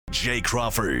Jay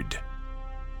Crawford,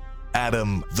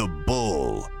 Adam the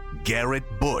Bull, Garrett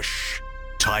Bush,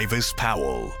 Tyvis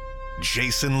Powell,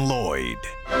 Jason Lloyd.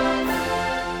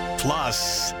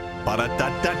 Plus,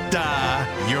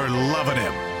 ba-da-da-da-da, you're loving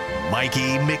him,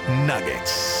 Mikey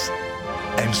McNuggets.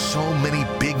 And so many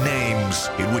big names,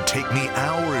 it would take me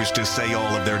hours to say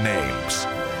all of their names.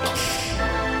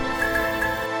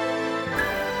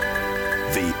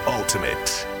 The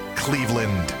ultimate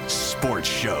Cleveland sports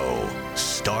show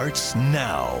starts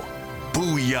now.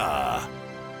 Booyah!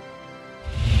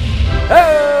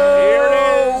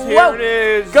 Hey, here it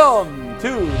is. Welcome to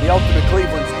the ultimate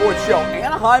Cleveland sports show.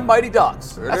 Anaheim Mighty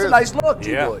Ducks. That's a nice look,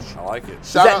 G. Bush. I like it.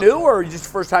 Is that new or just the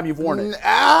first time you've worn it?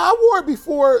 I wore it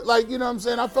before, like, you know what I'm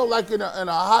saying? I felt like in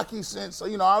a hockey sense, so,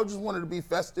 you know, I just wanted to be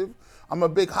festive. I'm a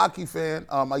big hockey fan.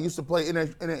 I used to play in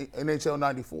NHL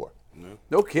 94.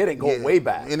 No kidding, going way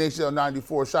back. NHL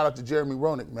 94. Shout out to Jeremy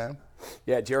Roenick, man.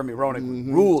 Yeah, Jeremy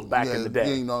Roenick ruled back in the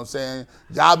day. You know what I'm saying?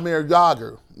 Jaromir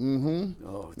Jagr.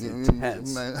 Oh, it's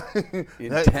intense. Man.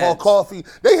 Intense. Paul Coffey.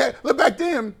 They had, look, back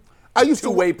then, I used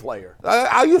Two-way player.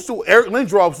 I used to, Eric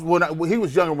Lindros, when he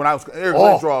was younger, Eric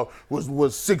Lindros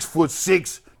was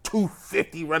 6'6",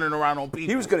 250 running around on people.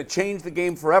 He was going to change the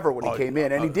game forever when he came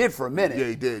in, and he did for a minute. Yeah,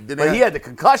 he did. But he had the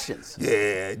concussions.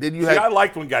 Yeah. Then you See, I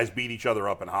liked when guys beat each other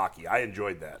up in hockey. I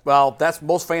enjoyed that. Well, that's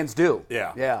most fans do.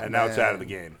 Yeah. And now it's out of the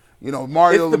game. You know,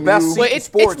 Mario It's the best Lemieux. seat in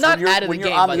sports. It's not when out of the when game,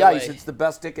 you're on by the the ice, way. it's the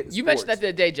best ticket in You sports. mentioned that the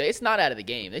other day, Jay. It's not out of the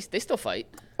game. They still fight.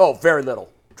 Oh, very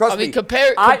little. Trust I mean, me.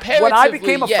 comparatively, when I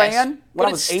became a yes, fan, when but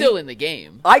I was it's 8, still in the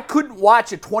game. I couldn't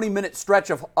watch a 20-minute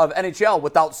stretch of NHL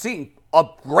without seeing a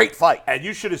great fight. And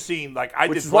you should have seen, like,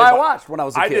 Which is why I watched when I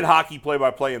was a I kid. did hockey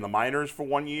play-by-play in the minors for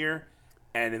 1 year,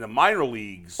 and in the minor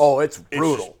leagues, It's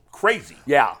brutal. just crazy.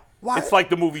 Yeah. Why? It's like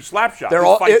the movie Slapshot. They're There's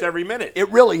all- fights it- every minute. It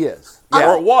really is.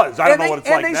 Or it was. I don't know they, what it's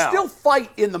and like they now. still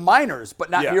fight in the minors, but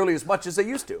not Yeah. nearly as much as they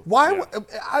used to. Why?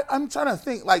 Yeah. I'm trying to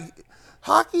think. Like,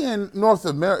 hockey in North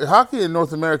America,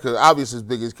 obviously as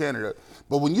big as Canada.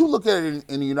 But when you look at it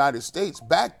in the United States,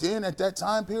 back then at that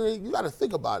time period, you got to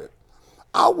think about it.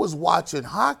 I was watching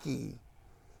hockey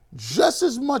just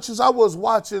as much as I was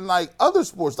watching like other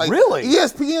sports, like Really?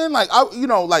 ESPN,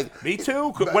 like Me too,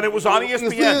 when it was on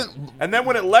ESPN. And then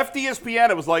when it left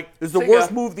ESPN, it was like, It's the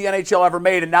worst move the NHL ever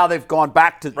made, and now they've gone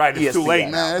back to Right, it's too ESPN. late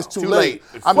now. Man, it's too late.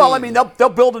 I mean, they'll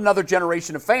build another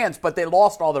generation of fans, but they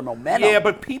lost all their momentum. Yeah,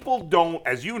 but people don't,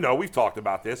 as you know, we've talked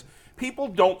about this, people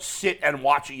don't sit and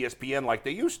watch ESPN like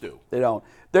they used to. They don't.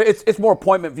 It's more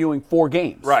appointment viewing for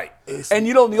games. Right. And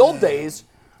you know, in the old days,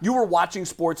 you were watching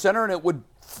SportsCenter and it would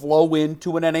flow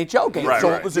into an NHL game. Right, so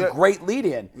right. it was a great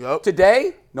lead-in. Yep.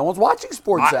 Today, no one's watching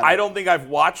SportsCenter. I don't think I've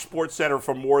watched SportsCenter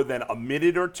for more than a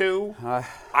minute or two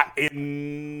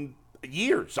in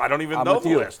years. I don't even know with the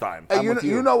you. last time. Hey,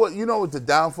 you know what the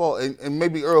downfall, and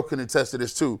maybe Earl can attest to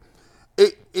this too.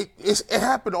 It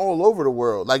happened all over the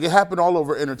world. Like, it happened all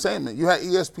over entertainment. You had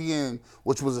ESPN,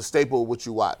 which was a staple of what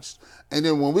you watched. And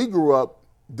then when we grew up,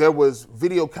 there was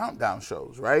video countdown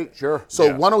shows, right? Sure. So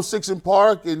Yeah. 106 in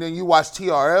Park, and then you watch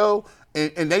TRL,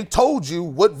 and they told you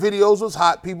what videos was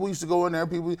hot. People used to go in there.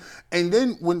 And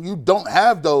then when you don't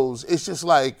have those, it's just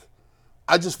like,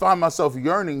 I just find myself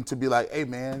yearning to be like, hey,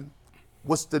 man,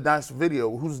 what's the next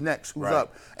video? Who's next? Who's Right.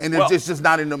 up? And Well, it's just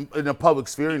not in the public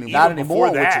sphere anymore. Not even anymore,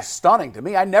 before which that- is stunning to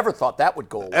me. I never thought that would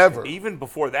go away. Ever. Even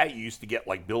before that, you used to get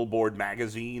like Billboard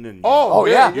magazine, and Oh,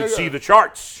 yeah. you'd see the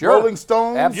charts. Sure. Rolling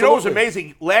Stone. Absolutely. You know what was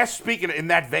amazing? Speaking in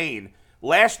that vein,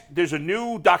 there's a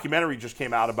new documentary just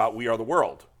came out about We Are the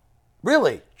World.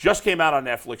 Really? Just came out on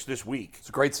Netflix this week. It's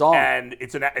a great song. And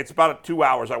it's about 2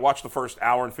 hours. I watched the first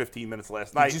hour and 15 minutes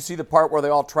last night. Did you see the part where they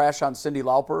all trash on Cyndi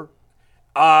Lauper?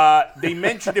 They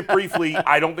mentioned it briefly.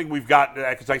 I don't think we've gotten to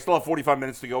that because I still have 45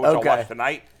 minutes to go, which Okay. I'll watch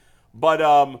tonight. But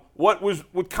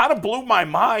what kind of blew my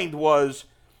mind was,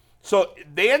 so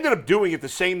they ended up doing it the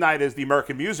same night as the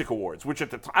American Music Awards, which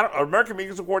at the time, are American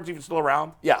Music Awards even still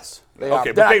around? Yes. They Okay, are.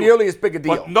 but They're not they- nearly as big a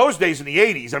deal. But in those days in the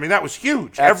 80s, I mean, that was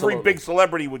huge. Absolutely. Every big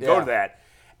celebrity would go Yeah. to that.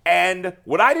 And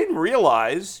what I didn't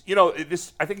realize,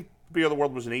 I think Be Other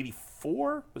World was in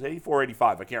 84? Was it 84 or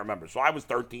 85? I can't remember. So I was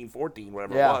 13, 14,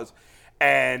 whatever Yeah. it was.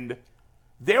 And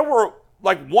there were,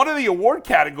 like, one of the award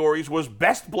categories was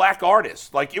Best Black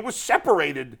Artist. Like, it was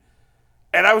separated.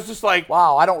 And I was just like,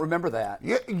 Wow, I don't remember that.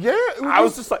 Yeah. I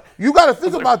was just like, You got to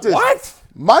think about this. what?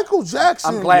 Michael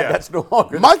Jackson. I'm glad Yeah. that's no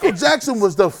longer. Michael Jackson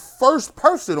was the first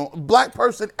black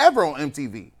person ever on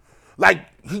MTV. Like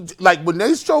when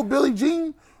they showed Billie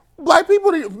Jean, black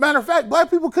people. Matter of fact, black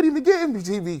people couldn't even get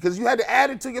MTV because you had to add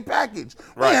it to your package.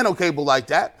 Right. We had no cable like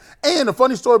that. And the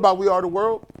funny story about We Are the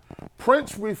World.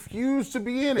 Prince refused to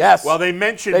be in it. Yes. Well, they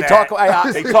mentioned They that.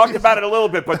 They talked about it a little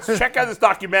bit, but check out this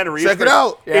documentary. Check it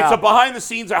out. Yeah. It's a behind the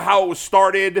scenes of how it was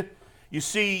started. You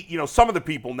see, some of the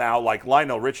people now, like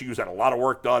Lionel Richie, who's had a lot of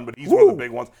work done, but he's one of the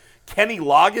big ones. Kenny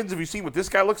Loggins, have you seen what this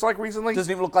guy looks like recently?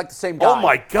 Doesn't even look like the same guy. Oh,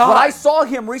 my God. When I saw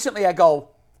him recently, I go,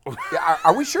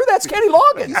 are we sure that's Kenny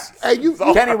Loggins?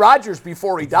 Hey, Kenny Rogers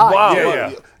before he died. Wow. Yeah.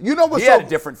 Yeah. You know what's He had a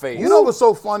different face. You know what's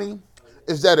so funny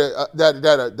is that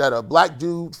a black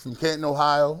dude from Canton,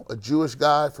 Ohio, a Jewish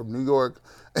guy from New York,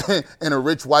 and a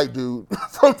rich white dude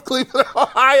from Cleveland,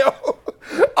 Ohio,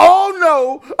 all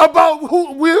know about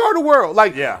who we are the world.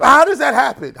 Like, how does that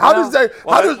happen? How does that?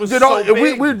 Well, how that does was so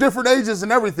big. we're different ages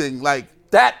and everything? Like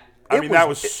That. That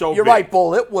was so You're big. right,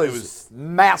 Bull. It was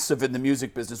massive in the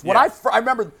music business. When I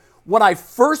remember when I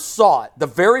first saw it, the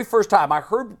very first time I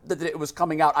heard that it was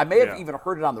coming out, I may have even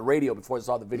heard it on the radio before I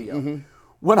saw the video. Mm-hmm.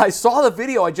 When I saw the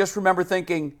video, I just remember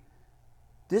thinking,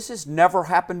 this has never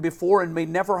happened before and may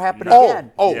never happen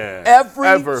again.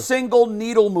 Every single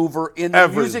needle mover in the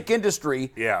music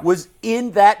industry was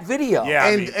in that video. Yeah,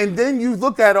 and then you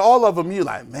look at all of them, you're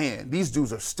like, man, these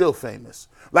dudes are still famous.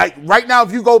 Like right now,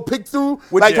 if you go pick through,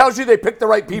 Which tells you they picked the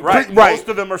right people. Right. Most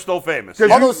of them are still famous.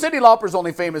 Although Cyndi Lauper's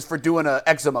only famous for doing an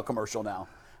eczema commercial now.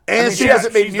 And she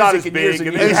hasn't made she's not music as in years big,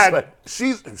 and and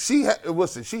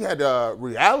years. she had a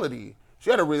reality. She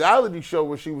had a reality show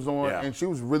where she was on, and she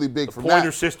was really big for Pointer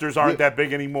that. Sisters aren't that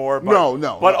big anymore. But,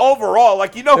 No. But overall,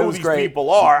 who was these great.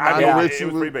 people are. I mean, Richie it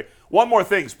was pretty big. One more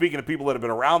thing, speaking of people that have been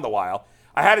around a while,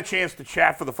 I had a chance to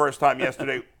chat for the first time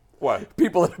yesterday. What?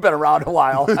 People that have been around a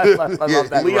while. I love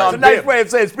that. Leon It's a nice Bibb. way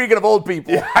of saying, speaking of old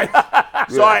people.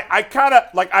 So I kind of,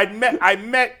 I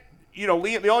met,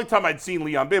 Leon, the only time I'd seen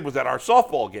Leon Bibb was at our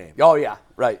softball game. Oh, yeah,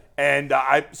 right. And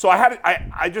I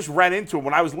just ran into him.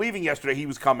 When I was leaving yesterday, he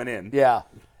was coming in. Yeah.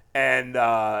 And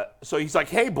so he's like,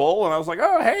 hey, Bull. And I was like,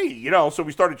 oh, hey. So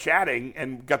we started chatting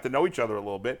and got to know each other a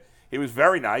little bit. He was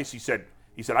very nice. He said,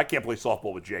 I can't play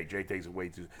softball with Jay. Jay takes it way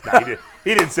too. No,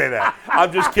 he didn't say that.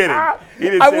 I'm just kidding. He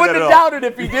didn't I say wouldn't that have at all. doubted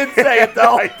if he did say it,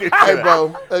 though. Hey,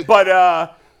 bro. But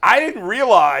I didn't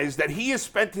realize that he has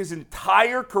spent his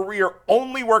entire career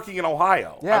only working in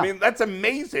Ohio. Yeah. I mean, that's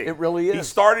amazing. It really is. He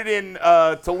started in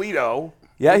Toledo.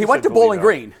 Yeah, he went to Bowling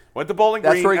Green. Went to Bowling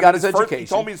Green. That's where he and got then his first- education. He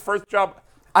told me his first job.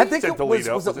 I think said it was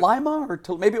Toledo. it Lima or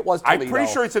maybe it was Toledo. I'm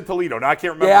pretty sure he said Toledo. Now I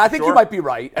can't remember. Yeah, for I think sure. you might be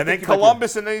right. And then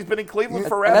Columbus, and then he's been in Cleveland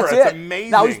forever. That's That's it.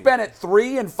 amazing. Now he's been at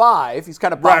 3 and 5. He's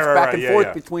kind of bounced back and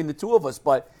forth between the two of us,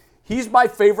 but he's my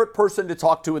favorite person to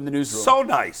talk to in the newsroom. So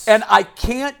nice. And I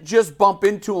can't just bump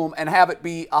into him and have it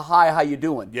be a hi, how you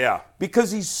doing? Yeah.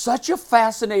 Because he's such a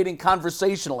fascinating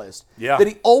conversationalist Yeah. that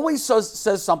he always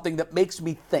says something that makes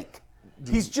me think.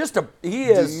 He's just he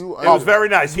is. It was very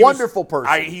nice. Wonderful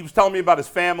person. He was telling me about his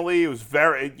family. It was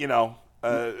very,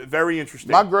 very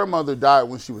interesting. My grandmother died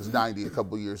when she was 90 a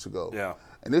couple years ago. Yeah.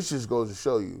 And this just goes to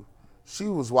show you, she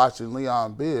was watching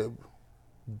Leon Bibb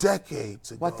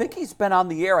decades ago. Well, I think he's been on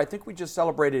the air. I think we just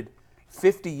celebrated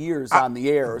 50 years on the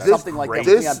air or That's something like that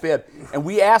great. with Leon Bibb. And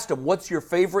we asked him, what's your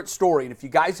favorite story? And if you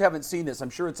guys haven't seen this, I'm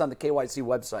sure it's on the KYC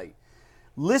website.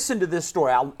 Listen to this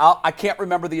story. I can't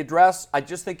remember the address. I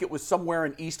just think it was somewhere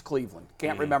in East Cleveland.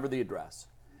 Can't remember the address.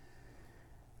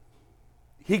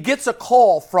 He gets a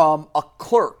call from a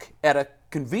clerk at a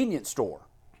convenience store.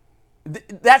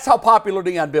 That's how popular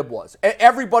Leon Bibb was.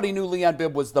 Everybody knew Leon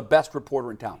Bibb was the best reporter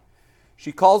in town.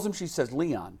 She calls him. She says,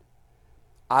 Leon,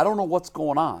 I don't know what's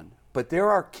going on, but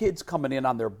there are kids coming in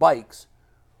on their bikes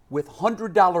with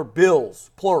 $100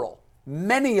 bills, plural,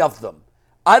 many of them.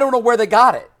 I don't know where they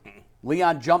got it.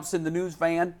 Leon jumps in the news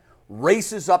van,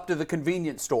 races up to the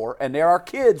convenience store, and there are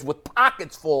kids with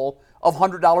pockets full of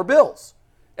 $100 bills.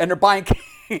 And they're buying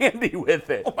candy with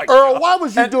it. Oh my Earl, God. why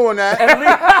was you doing that?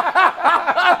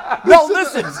 No,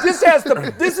 listen,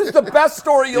 this is the best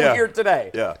story you'll hear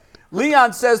today. Yeah.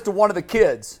 Leon says to one of the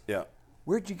kids, Yeah.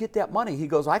 where'd you get that money? He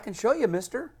goes, I can show you,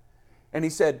 mister. And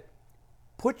he said,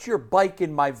 put your bike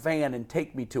in my van and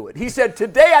take me to it. He said,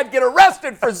 today I'd get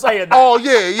arrested for saying that. Oh,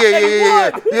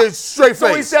 yeah. Yeah, straight So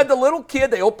face. he said the little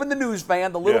kid, they opened the news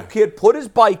van, the little kid put his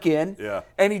bike in,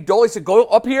 and he said, go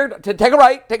up here, take a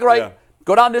right,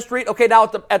 go down this street. Okay, now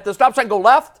at the stop sign, go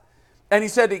left. And he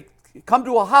said, he come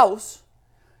to a house,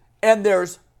 and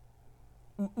there's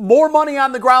more money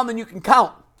on the ground than you can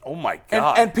count. Oh, my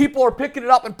God. And people are picking it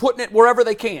up and putting it wherever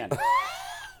they can.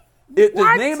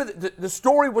 The name of the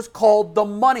story was called The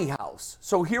Money House.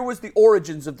 So here was the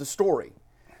origins of the story.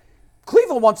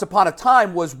 Cleveland, once upon a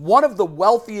time, was one of the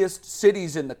wealthiest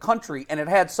cities in the country, and it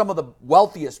had some of the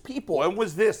wealthiest people. When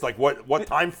was this? Like, what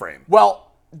time frame?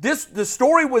 Well, the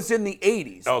story was in the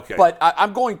 80s. Okay. But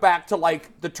I'm going back to,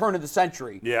 like, the turn of the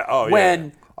century. Yeah, oh, yeah.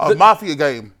 When A mafia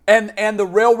game. And the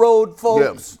railroad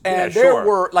folks. Yeah. And Yeah, there sure.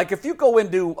 were, like, if you go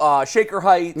into Shaker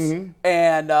Heights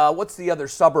and what's the other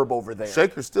suburb over there?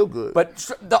 Shaker's still good. But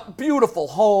the beautiful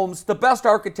homes, the best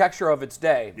architecture of its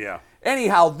day. Yeah.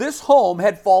 Anyhow, this home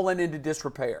had fallen into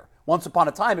disrepair. Once upon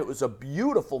a time, it was a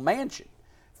beautiful mansion.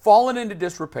 Fallen into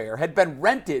disrepair, had been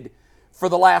rented for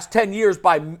the last 10 years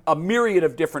by a myriad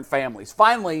of different families.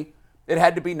 Finally, it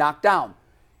had to be knocked down.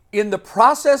 In the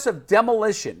process of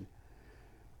demolition,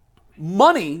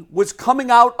 money was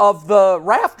coming out of the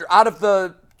rafter, out of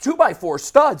the 2x4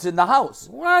 studs in the house.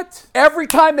 What? Every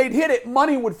time they'd hit it,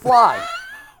 money would fly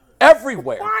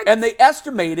everywhere. What? And they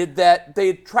estimated that they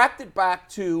had tracked it back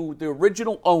to the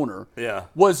original owner. Yeah.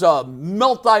 Was a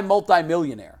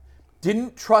multi-millionaire.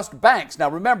 Didn't trust banks. Now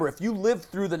remember, if you lived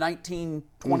through the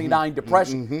 1929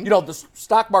 depression, you know, the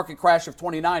stock market crash of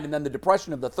 29 and then the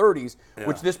depression of the 30s,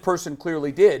 which this person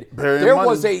clearly did, Burying there money.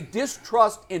 was a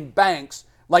distrust in banks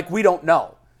like we don't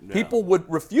know. People would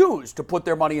refuse to put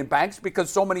their money in banks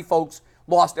because so many folks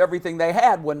lost everything they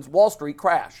had when Wall Street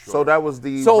crashed. So that was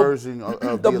the So version of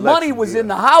the the money election, was yeah. in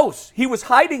the house. He was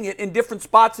hiding it in different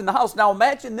spots in the house. Now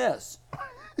imagine this.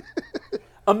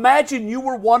 Imagine you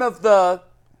were one of the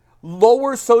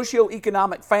lower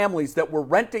socioeconomic families that were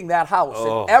renting that house.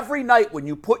 And every night when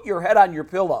you put your head on your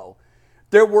pillow,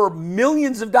 there were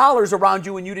millions of dollars around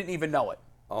you and you didn't even know it.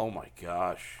 Oh my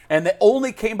gosh. And they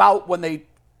only came out when they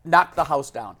knocked the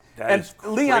house down. That And is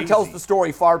Leon tells crazy. the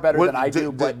story far better What- than I do,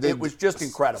 did- but did- it was just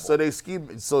incredible. So they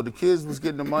schemed. So the kids was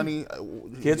getting the money.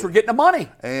 Kids were getting the money.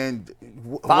 And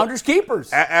Founders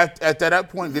keepers. At that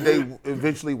point, did they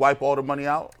eventually wipe all the money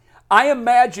out? I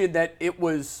imagine that it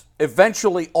was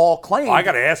eventually all claimed. I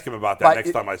got to ask him about that but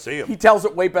next time I see him. He tells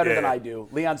it way better than Yeah. I do.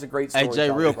 Leon's a great Hey storyteller.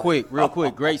 Jay, real but-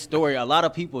 quick, great story. A lot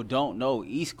of people don't know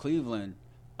East Cleveland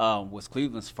was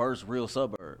Cleveland's first real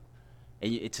suburb,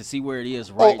 and to see where it is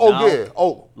right now, yeah.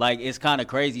 like it's kind of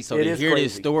crazy. So It to is hear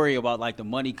this crazy. story about like the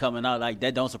money coming out, like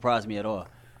that don't surprise me at all.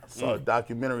 Saw a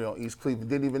documentary on East Cleveland.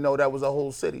 Didn't even know that was a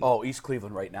whole city. Oh, East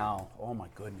Cleveland right now. Oh, my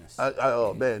goodness.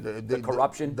 Oh man, the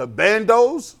corruption. the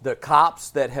bandos. The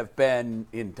cops that have been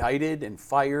indicted and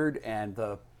fired and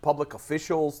the public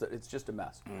officials, it's just a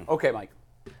mess. Okay, Mike.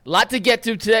 A lot to get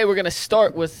to today. We're going to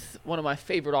start with one of my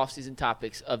favorite offseason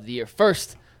topics of the year.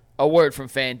 First, a word from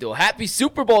FanDuel. Happy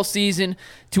Super Bowl season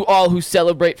to all who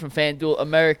celebrate from FanDuel,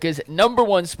 America's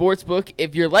 #1 sportsbook.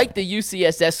 If you're like the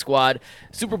UCSS squad,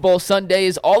 Super Bowl Sunday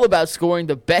is all about scoring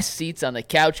the best seats on the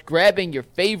couch, grabbing your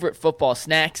favorite football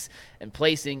snacks, and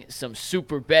placing some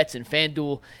super bets. And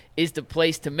FanDuel is the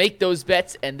place to make those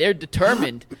bets, and they're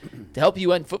determined to help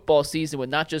you end football season with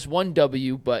not just one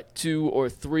W, but 2 or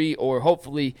 3 or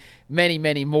hopefully many,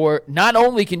 many more. Not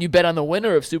only can you bet on the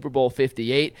winner of Super Bowl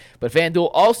 58, but FanDuel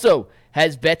also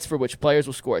has bets for which players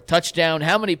will score a touchdown,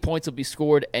 how many points will be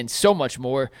scored, and so much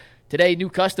more. Today, new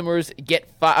customers get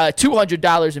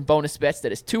 $200 in bonus bets.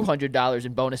 That is $200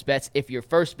 in bonus bets if your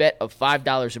first bet of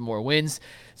 $5 or more wins.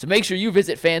 So make sure you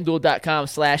visit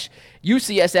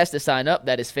FanDuel.com/UCSS to sign up.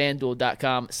 That is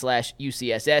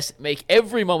FanDuel.com/UCSS. Make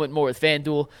every moment more with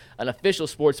FanDuel, an official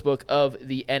sportsbook of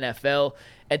the NFL.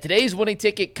 And today's winning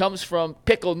ticket comes from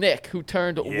Pickle Nick, who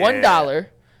turned $1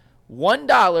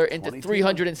 into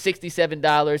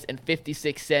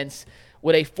 $367.56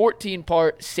 with a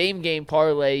 14-part same-game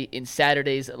parlay in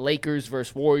Saturday's Lakers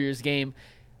versus Warriors game.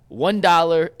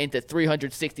 $1 into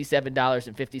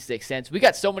 $367.56. We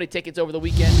got so many tickets over the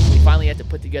weekend, we finally had to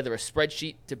put together a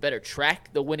spreadsheet to better track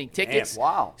the winning tickets. Man,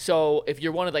 wow. So if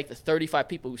you're one of like the 35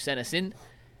 people who sent us in,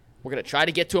 we're going to try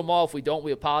to get to them all. If we don't,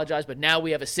 we apologize. But now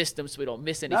we have a system so we don't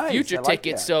miss any Nice, future I like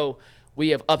tickets. that. So we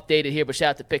have updated here. But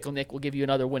shout out to Pickle Nick. We'll give you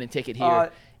another winning ticket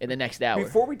here in the next hour.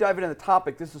 Before we dive into the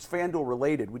topic, this is FanDuel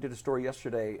related. We did a story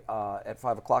yesterday at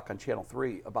 5 o'clock on Channel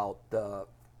 3 about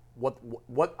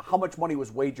how much money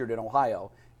was wagered in Ohio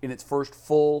in its first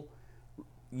full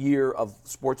year of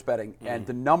sports betting. And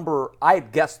the number, I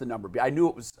had guessed the number. I knew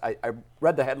it was, I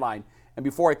read the headline, and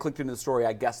before I clicked into the story,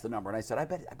 I guessed the number. And I said, I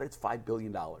bet it's $5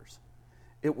 billion.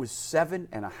 It was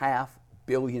 $7.5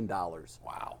 billion.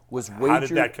 Wow. Was wagered. How did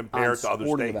that compare on to other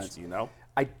sporting states, events. you know?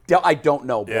 I don't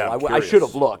know, Bill. Yeah, I'm I curious. should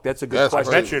have looked. That's a good That's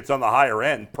question. I bet you it's on the higher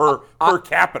end per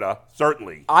capita,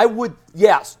 certainly. I would,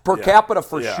 yes, per Yeah. capita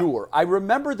for Yeah. sure. I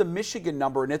remember the Michigan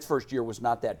number in its first year was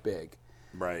not that big.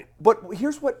 Right. But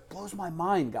here's what blows my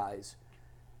mind, guys.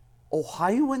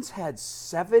 Ohioans had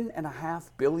 $7.5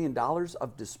 billion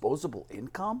of disposable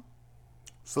income?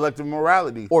 Selective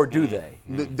morality. Or do they?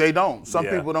 They don't. Some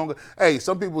Yeah. people don't. Hey,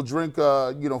 some people drink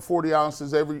 40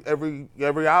 ounces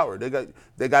every hour. They got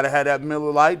to have that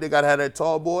Miller Lite. They got to have that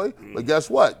Tall Boy. But guess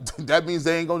what? That means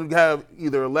they ain't going to have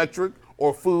either electric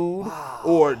or food,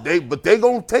 but they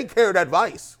gonna take care of that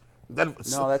vice. No,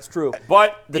 that's true.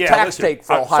 But the tax take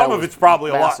for Ohio, some of it's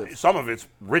probably massive. a lot. Some of it's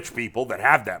rich people that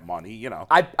have that money. Yeah,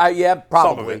 probably.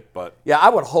 Some of it, but yeah, I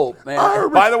would hope,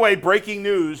 man. By the way, breaking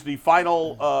news: the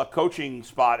final coaching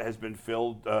spot has been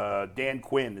filled. Dan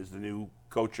Quinn is the new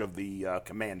coach of the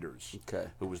Commanders. Okay.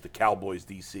 Who was the Cowboys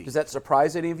DC? Does that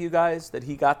surprise any of you guys that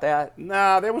he got that?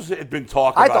 Nah, had been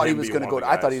talk. I about thought he him was being going to one go. of the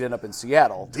I thought guys. he'd end up in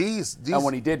Seattle. These And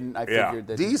when he didn't, I figured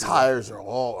that these hires are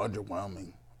all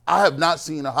underwhelming. I have not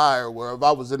seen a hire where if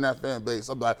I was in that fan base,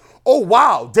 I'm like, oh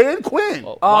wow, Dan Quinn.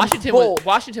 Well, Bull.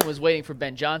 Washington was waiting for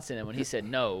Ben Johnson, and when he said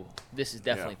no, this is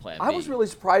definitely Plan B. I was really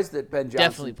surprised that Ben Johnson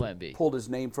Definitely Plan B. pulled his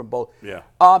name from both. Yeah.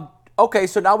 Okay,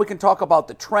 so now we can talk about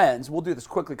the trends. We'll do this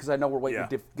quickly because I know we're waiting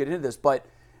to get into this, but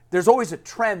there's always a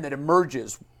trend that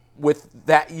emerges with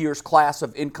that year's class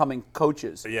of incoming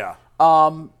coaches. Yeah.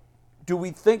 Do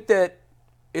we think that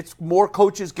it's more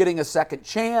coaches getting a second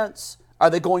chance? Are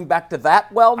they going back to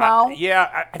that well now?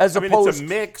 As opposed, it's a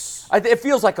mix. It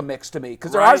feels like a mix to me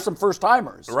because there Right. are some first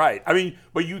timers. Right. I mean,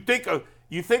 but you think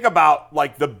about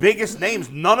like the biggest names.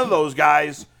 None of those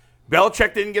guys.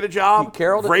 Belichick didn't get a job. Pete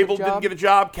Carroll Vrabel didn't get a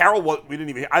job. Carroll, we didn't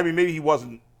even. I mean, maybe he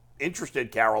wasn't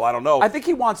interested. Carroll, I don't know. I think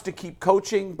he wants to keep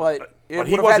coaching, but he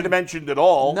wasn't mentioned at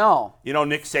all. No.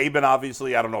 Nick Saban,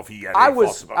 obviously. I don't know if he had. I any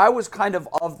thoughts about it. I was kind of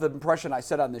the impression I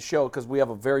said on the show because we have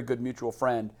a very good mutual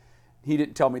friend. He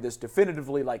didn't tell me this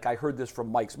definitively, like I heard this from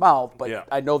Mike's mouth, but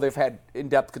I know they've had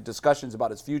in-depth discussions about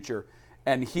his future,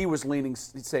 and he was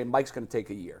saying Mike's going to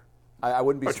take a year. I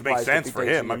wouldn't be Which surprised. makes sense if he for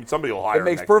takes him. a I mean, somebody will hire him. It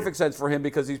makes next perfect year. sense for him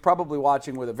because he's probably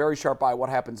watching with a very sharp eye what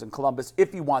happens in Columbus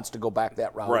if he wants to go back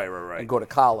that route Right. and go to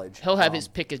college. He'll have his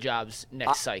pick of jobs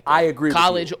next cycle. I agree with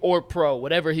College you. or pro,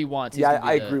 whatever he wants. Yeah, he's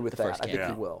gonna I be agree with the that. first I think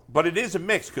candidate. he will. But it is a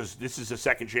mix because this is a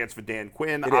second chance for Dan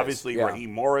Quinn. It is, Obviously, yeah.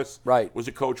 Raheem Morris was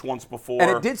a coach once before.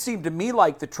 And it did seem to me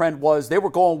like the trend was they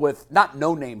were going with not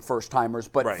no-name first-timers,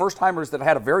 but first-timers that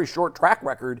had a very short track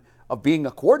record of being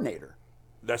a coordinator.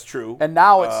 That's true. And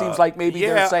now it seems like maybe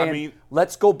they're saying,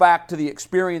 let's go back to the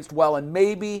experienced well, and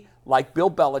maybe, like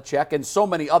Bill Belichick and so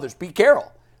many others, Pete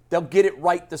Carroll, they'll get it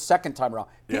right the second time around.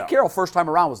 Pete Carroll, first time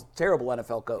around, was a terrible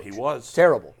NFL coach. He was.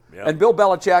 Terrible. Yep. And Bill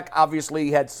Belichick obviously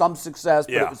had some success,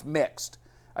 but Yeah. it was mixed.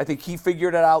 I think he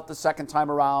figured it out the second time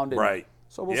around. And Right.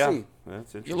 So we'll see.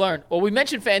 That's interesting. You learn. Well, we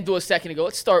mentioned FanDuel a second ago.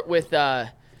 Let's start with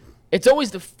it's always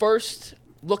the first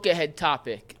look-ahead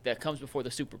topic that comes before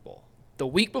the Super Bowl. The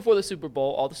week before the Super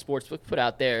Bowl, all the sportsbooks put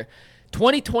out there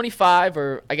 2025,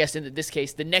 or I guess in this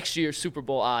case, the next year's Super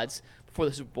Bowl odds before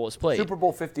the Super Bowl is played. Super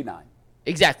Bowl 59.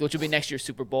 Exactly, which will be next year's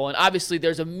Super Bowl. And obviously,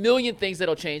 there's a million things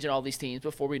that'll change in all these teams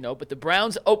before we know. But the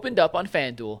Browns opened up on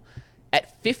FanDuel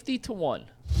at 50-1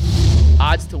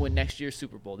 odds to win next year's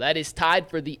Super Bowl. That is tied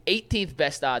for the 18th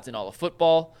best odds in all of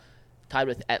football, tied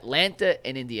with Atlanta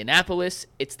and Indianapolis.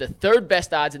 It's the third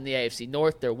best odds in the AFC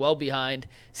North. They're well behind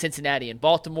Cincinnati and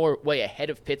Baltimore, way ahead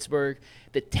of Pittsburgh.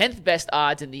 The 10th best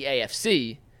odds in the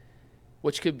AFC,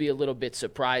 which could be a little bit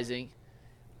surprising.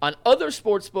 On other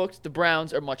sports books, the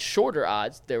Browns are much shorter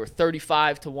odds. They were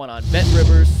 35-1 on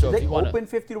BetRivers. So They if you want opened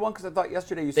 50-1 because I thought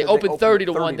yesterday you said they opened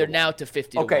 30-1. They're now to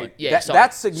 50-1. Okay, Yeah, that's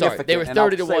sorry. significant. They were and I'll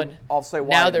 30-1. I'll say why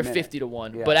now in a they're minute.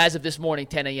 50-1. Yeah. But as of this morning,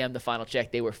 10 a.m., the final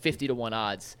check, they were 50-1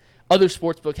 odds. Other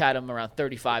sportsbook had them around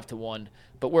 35-1.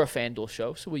 But we're a FanDuel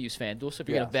show, so we use FanDuel. So if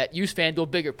you're going to bet, use FanDuel.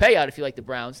 Bigger payout if you like the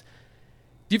Browns.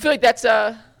 Do you feel like that's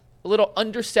a little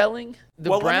underselling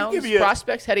the Browns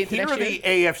prospects heading into next year? Here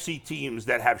are the AFC teams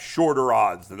that have shorter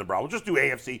odds than the Browns. We'll just do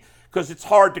AFC because it's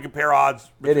hard to compare odds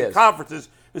between conferences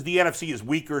because the NFC is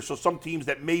weaker. So some teams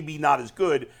that may be not as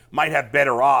good might have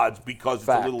better odds because it's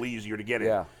a little easier to get in.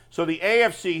 Yeah. So the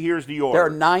AFC, here's the order. There are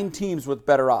 9 teams with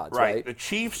better odds, right? The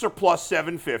Chiefs are plus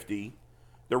 750.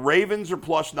 The Ravens are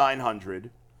plus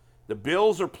 900. The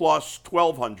Bills are plus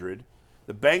 1,200.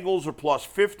 The Bengals are plus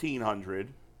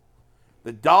 1,500.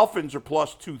 The Dolphins are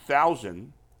plus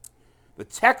 2,000. The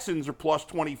Texans are plus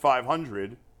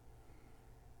 2,500.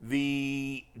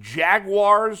 The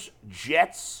Jaguars,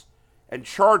 Jets, and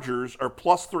Chargers are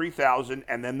plus 3,000.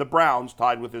 And then the Browns,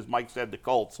 tied with, as Mike said, the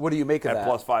Colts. What do you make of that?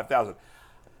 Plus 5,000.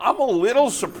 I'm a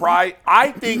little surprised.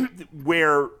 I think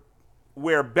where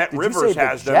BetRivers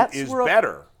has them is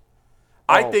better.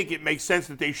 I think it makes sense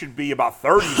that they should be about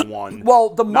 30-1. Well,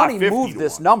 the money not 50-1. moved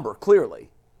this number, clearly.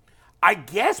 I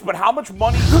guess, but how much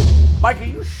money? Mike, are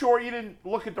you sure you didn't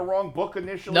look at the wrong book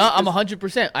initially? No, I'm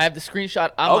 100%. I have the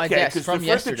screenshot on my desk from because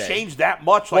yesterday. it changed that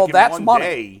much that's in one money.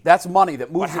 day. That's money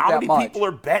that moves But it how that many much. people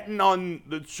are betting on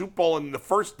the Super Bowl in the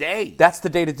first day? That's the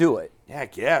day to do it. Yeah, I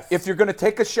guess. If you're going to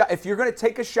take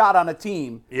a shot on a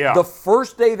team, Yeah. the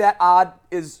first day that odd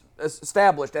is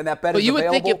established and that bet But is you would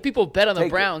available, think if people bet on the take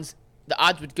it. Browns the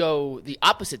odds would go the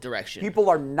opposite direction. People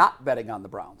are not betting on the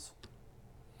Browns.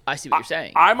 I see what you're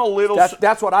saying. I'm a little.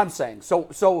 That's what I'm saying.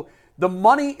 So the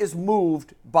money is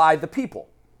moved by the people.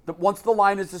 Once the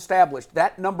line is established,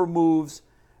 that number moves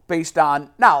based on.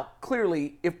 Now,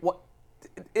 clearly,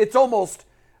 it's almost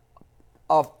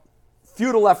a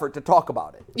futile effort to talk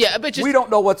about it. Yeah, but just we don't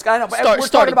know what's going on. We're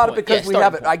talking about it because we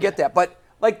have it. I get that, but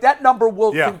like that number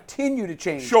will continue to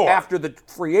change after the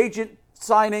free agent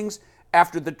signings,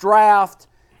 after the draft.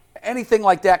 Anything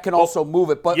like that can also move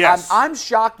it. But I'm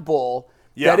shocked, Bull,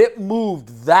 that it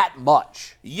moved that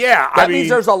much. Yeah, that means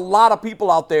there's a lot of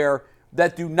people out there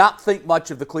that do not think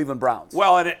much of the Cleveland Browns.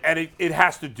 Well, and it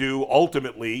has to do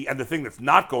ultimately, and the thing that's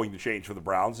not going to change for the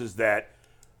Browns is that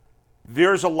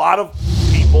there's a lot of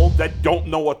people that don't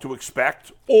know what to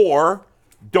expect or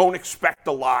don't expect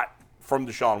a lot from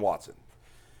Deshaun Watson.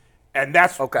 And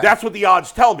that's what the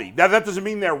odds tell me. Now, that doesn't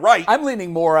mean they're right. I'm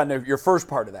leaning more on your first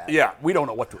part of that. Yeah. We don't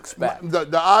know what to expect.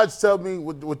 The odds tell me,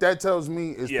 what that tells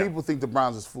me is people think the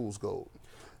Browns is fool's gold.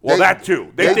 Well, that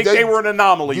too. They think they were an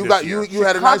anomaly this year. You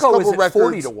had a nice couple is at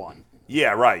records. 40-1.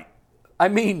 Yeah, right. I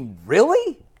mean,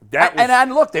 really?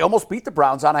 And look, they almost beat the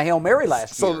Browns on a Hail Mary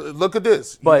last year. So look at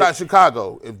this. You got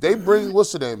Chicago. If they bring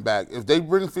Wilson back, if they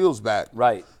bring Fields back,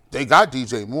 they got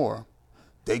DJ Moore.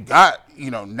 They got,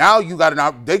 now you got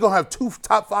they're going to have 2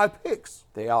 top 5 picks.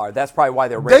 They are. That's probably why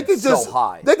they're rated so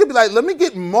high. They could be like, let me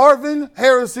get Marvin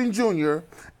Harrison Jr.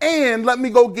 and let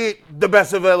me go get the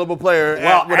best available player.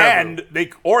 Well, and they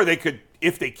could,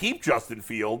 if they keep Justin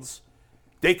Fields,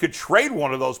 they could trade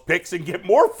one of those picks and get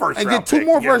more first round get 2 picks,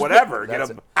 more first whatever.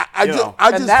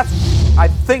 I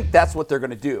think that's what they're going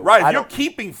to do. Right. If you're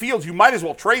keeping Fields, you might as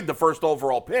well trade the first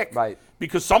overall pick. Right.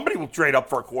 Because somebody will trade up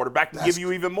for a quarterback and give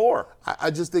you even more.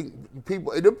 I just think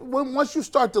people, once you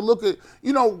start to look at,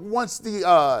 once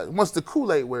the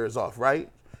Kool-Aid wears off, right?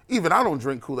 Even I don't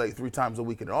drink Kool-Aid 3 times a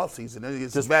week in the off season.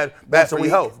 It's just bad for your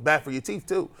health, bad for your teeth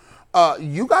too.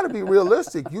 You got to be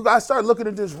realistic. You got to start looking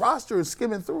at this roster and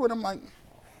skimming through it. I'm like,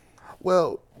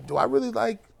 well, do I really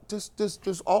like this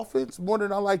offense more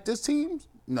than I like this team?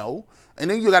 No.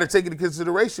 And then you got to take into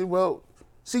consideration, well,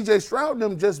 C.J. Stroud and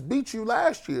them just beat you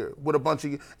last year with a bunch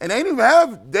of, and they didn't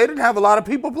have a lot of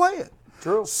people playing.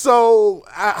 True. So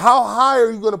how high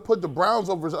are you going to put the Browns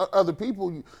over other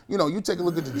people? You take a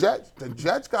look at the Jets. The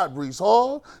Jets got Breece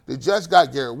Hall. The Jets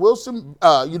got Garrett Wilson.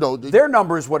 Their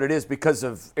number is what it is because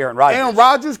of Aaron Rodgers. Aaron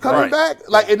Rodgers coming back,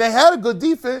 and they had a good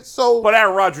defense. So, but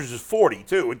Aaron Rodgers is 40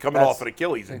 too, and coming off an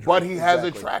Achilles injury. But he has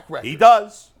a track record. He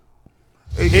does.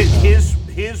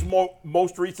 His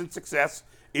most recent success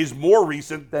is more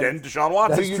recent than Deshaun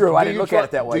Watson. That's true. I didn't look at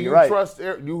it that way. You're right.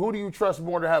 Who do you trust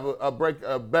more to have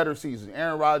a better season,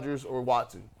 Aaron Rodgers or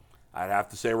Watson? I'd have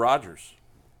to say Rodgers.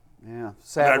 Yeah,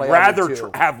 sadly, I'd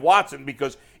rather have Watson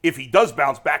because if he does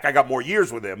bounce back, I got more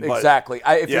years with him. Exactly.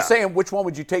 If you're saying which one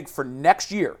would you take for next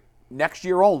year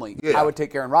only, I would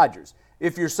take Aaron Rodgers.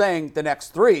 If you're saying the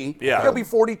next 3, he'll be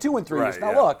 42 in 3 years.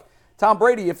 Now look, Tom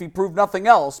Brady, if he proved nothing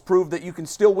else, proved that you can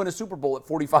still win a Super Bowl at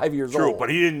 45 years old. True,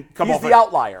 but he didn't come off. He's the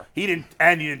outlier. He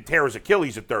didn't tear his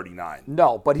Achilles at 39.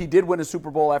 No, but he did win a Super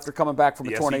Bowl after coming back from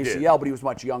a torn ACL, but he was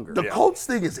much younger. The Colts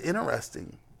thing is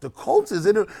interesting. The Colts is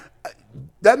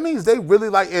that means they really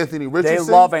like Anthony Richardson.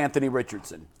 They love Anthony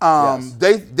Richardson. Yes.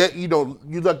 They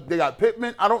got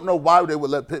Pittman. I don't know why they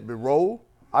would let Pittman roll.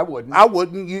 I wouldn't.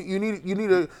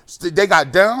 They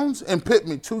got Downs and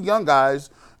Pittman, 2 young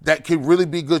guys that can really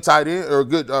be good tight end or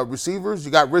good receivers.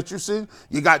 You got Richardson.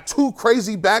 You got 2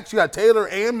 crazy backs. You got Taylor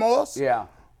and Moss. Yeah.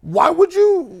 Why would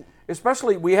you?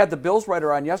 Especially, we had the Bills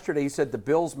writer on yesterday. He said the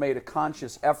Bills made a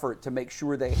conscious effort to make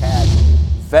sure they had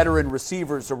veteran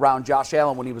receivers around Josh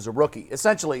Allen when he was a rookie.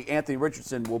 Essentially, Anthony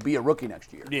Richardson will be a rookie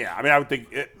next year. Yeah, I mean, I would think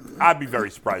I'd be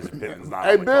very surprised if Pittman's not.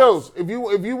 Hey, Bills, if you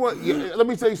want, let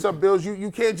me tell you something, Bills.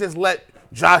 You can't just let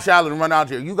Josh Allen run out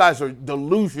here. You guys are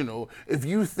delusional if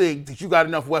you think that you got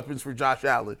enough weapons for Josh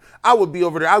Allen. I would be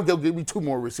over there. I would go give me 2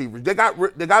 more receivers. They got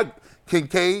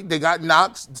Kincaid. They got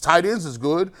Knox. The tight ends is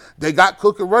good. They got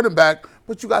Cook and running back.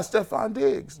 But you got Stephon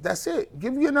Diggs. That's it.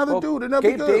 Give me another dude, and that'll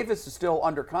be good. Gabe Davis is still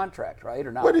under contract, right,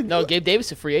 or not? No, Gabe Davis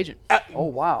is a free agent. Oh,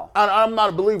 wow. I'm not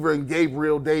a believer in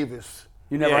Gabriel Davis.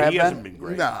 You never have he been? hasn't been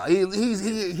great. Nah,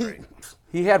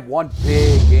 he had one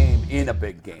big game in a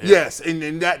big game. Yes,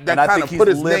 and that kind of put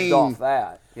his name off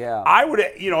that. Yeah. I would,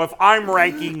 if I'm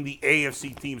ranking the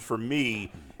AFC teams for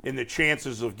me in the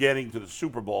chances of getting to the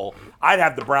Super Bowl, I'd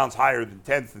have the Browns higher than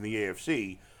 10th in the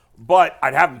AFC, but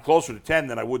I'd have them closer to 10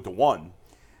 than I would to 1.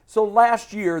 So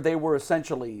last year they were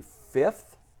essentially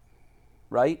 5th,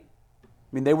 right? I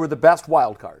mean, they were the best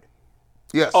wild card.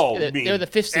 Yes. Oh, they were the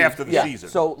 5th seed after the season.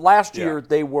 So last year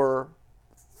they were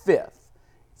 5th.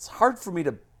 it's hard for me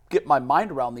to get my mind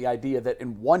around the idea that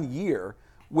in 1 year,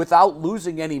 without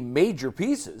losing any major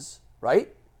pieces,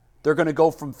 right, they're going to go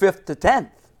from 5th to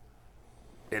 10th.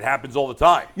 It happens all the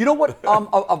time. You know what?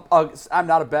 I'm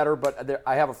not a bettor, but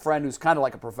I have a friend who's kind of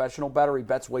like a professional bettor. He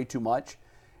bets way too much.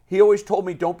 He always told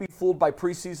me, don't be fooled by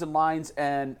preseason lines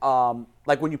and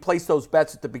like when you place those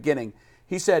bets at the beginning.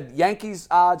 He said Yankees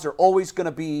odds are always going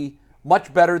to be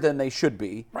much better than they should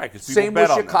be. Right, because people Same bet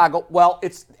with on Chicago. them. Well,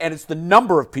 it's the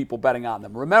number of people betting on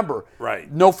them. Remember, right.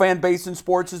 No fan base in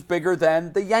sports is bigger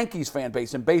than the Yankees fan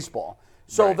base in baseball.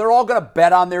 So Right. they're all going to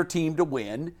bet on their team to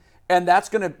win, and that's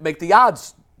going to make the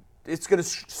odds. It's going to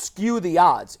skew the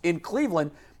odds. In Cleveland,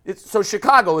 so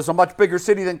Chicago is a much bigger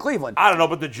city than Cleveland. I don't know,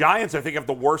 but the Giants, I think, have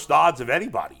the worst odds of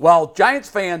anybody. Well, Giants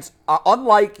fans are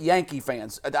unlike Yankee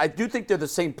fans. I do think they're the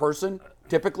same person,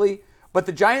 typically, but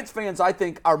the Giants fans, I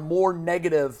think, are more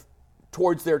negative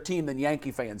towards their team than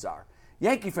Yankee fans are.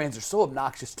 Yankee fans are so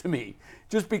obnoxious to me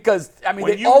just because, I mean,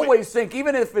 they always think,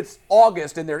 even if it's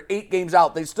August and they're 8 games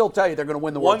out, they still tell you they're going to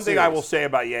win the World Series. One thing I will say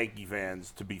about Yankee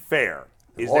fans, to be fair,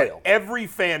 is loyal. that every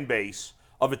fan base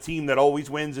of a team that always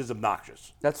wins is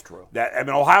obnoxious. That's true.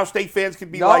 Ohio State fans can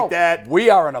be like that. We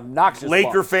are an obnoxious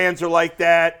Laker bunch. fans are like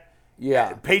that.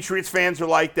 Yeah. Patriots fans are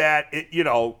like that.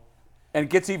 And it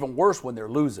gets even worse when they're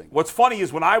losing. What's funny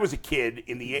is when I was a kid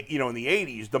in the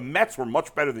 80s, the Mets were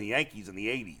much better than the Yankees in the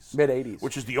 80s. Mid-'80s.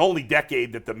 Which is the only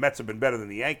decade that the Mets have been better than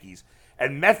the Yankees.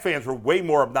 And Met fans were way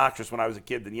more obnoxious when I was a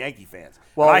kid than Yankee fans.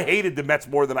 Well, and I hated the Mets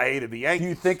more than I hated the Yankees. Do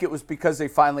you think it was because they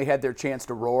finally had their chance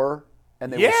to roar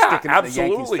and they were sticking it in the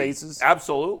Yankees' faces?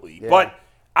 Absolutely. Yeah. But,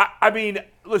 I mean,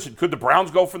 listen, could the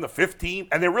Browns go from the 5th team?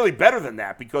 And they're really better than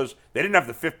that because they didn't have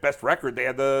the 5th best record. They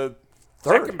had the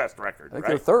second best record. I think right?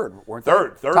 they're third, weren't they?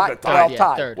 Third. Tied.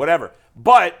 Third. Whatever.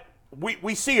 But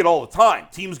we see it all the time.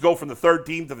 Teams go from the 3rd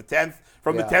team to the 10th,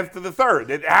 from the 10th to the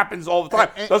 3rd. It happens all the time.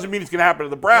 Doesn't mean it's going to happen to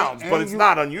the Browns, but it's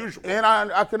not unusual. And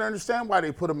I can understand why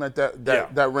they put them at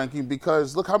that ranking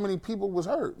because look how many people was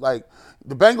hurt. Like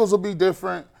the Bengals will be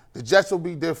different. The Jets will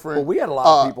be different. Well, we had a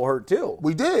lot of people hurt too.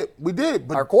 We did.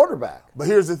 But our quarterback. But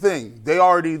here's the thing: they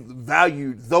already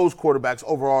valued those quarterbacks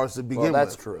over ours to begin with. Well,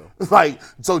 that's true. Like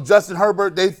so, Justin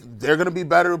Herbert, they're going to be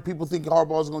better. People think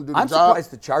Harbaugh's going to do the I'm job.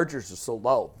 surprised the Chargers are so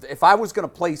low. If I was going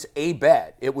to place a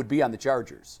bet, it would be on the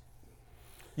Chargers.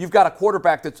 You've got a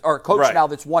quarterback or a coach now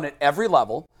that's won at every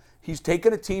level. He's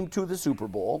taken a team to the Super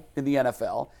Bowl in the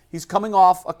NFL. He's coming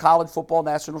off a college football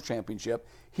national championship.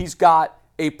 He's got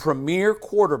a premier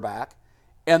quarterback,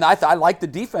 and I like the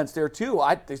defense there too.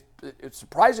 It's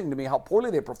surprising to me how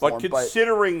poorly they performed. But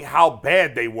considering how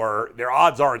bad they were, their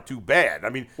odds aren't too bad. I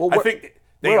mean, well, I think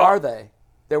where are they?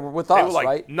 They were with us,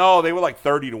 right? No, they were like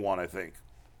 30-1, I think.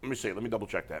 Let me see. Let me double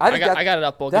check that. I got it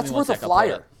up, Bull. That's Give me one worth a sec, I'll pull it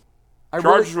flyer. up.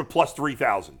 Chargers were plus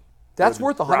 3,000. That's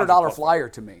worth a $100 flyer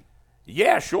to me.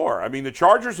 Yeah, sure. I mean, the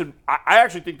Chargers, and I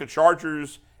actually think the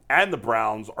Chargers and the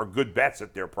Browns are good bets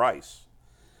at their price.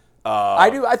 I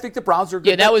do. I think the Browns are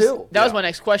good. Yeah, too. that was my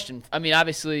next question. I mean,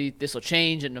 obviously, this will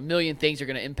change, and a million things are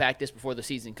going to impact this before the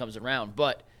season comes around.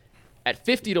 But at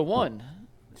 50-1,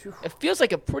 it feels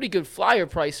like a pretty good flyer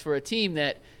price for a team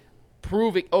that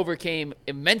overcame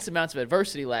immense amounts of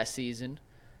adversity last season.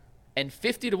 And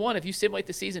 50-1, if you simulate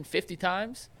the season 50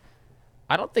 times,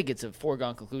 I don't think it's a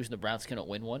foregone conclusion the Browns cannot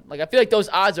win one. Like, I feel like those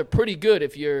odds are pretty good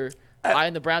if you're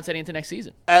eyeing the Browns heading into next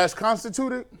season. As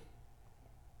constituted?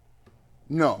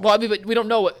 No. Well, I mean, but we don't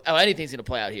know how anything's going to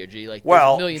play out here, G. Like,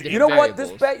 well, there's a million different you know what? variables.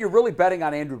 This bet, you're really betting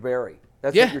on Andrew Berry.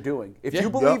 That's what you're doing. If you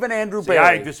believe in Andrew Berry.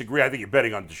 I disagree. I think you're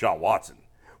betting on Deshaun Watson.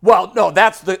 Well, no,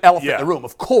 that's the elephant in the room,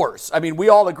 of course. I mean, we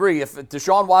all agree if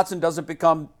Deshaun Watson doesn't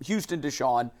become Houston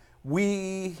Deshaun,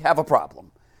 we have a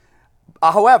problem.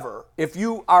 However, if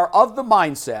you are of the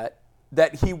mindset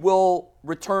that he will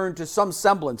return to some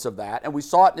semblance of that, and we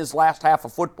saw it in his last half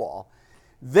of football,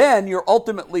 then you're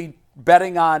ultimately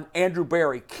betting on Andrew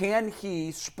Berry. Can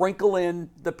he sprinkle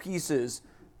in the pieces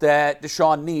that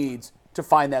Deshaun needs to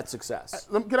find that success?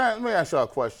 Let me ask y'all a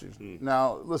question.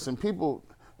 Now, listen, people,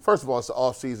 first of all, it's the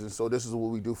off season, so this is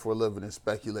what we do for a living and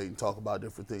speculate and talk about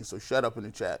different things. So shut up in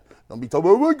the chat. Don't be talking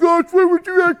about, oh my gosh, why would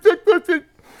you act like that?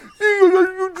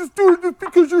 You just do it just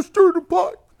because you're stirring the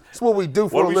pot. That's what we do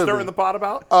for a living. What are we stirring the pot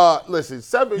about? Listen,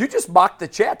 You just mocked the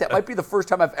chat. That might be the first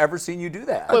time I've ever seen you do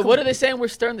that. Wait, what are they saying we're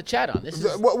stirring the chat on? This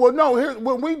is well, no. Here,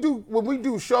 when we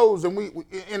do shows and we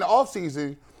in the off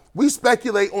season, we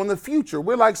speculate on the future.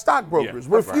 We're like stockbrokers.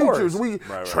 We're futures. We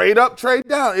trade up, trade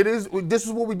down. This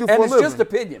is what we do for a living. And it's just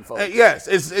opinion, folks. Yes,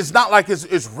 it's not like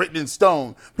it's written in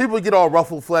stone. People get all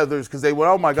ruffled feathers because they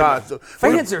went, oh my God.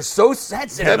 Fans are so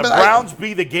sensitive. Can the Browns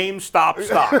be the GameStop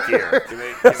stock here?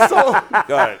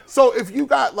 So if you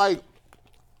got like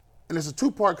and it's a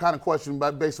two-part kind of question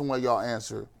based on what y'all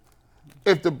answer.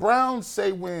 If the Browns,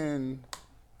 say, win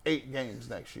 8 games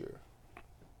next year,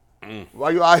 why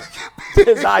your eyes?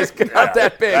 His eyes got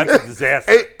that big. That's a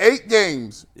disaster. 8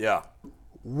 games. Yeah.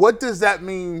 What does that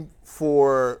mean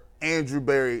for Andrew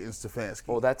Berry and Stefanski?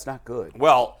 Well, that's not good.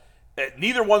 Well,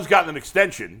 neither one's gotten an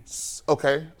extension.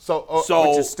 Okay, so So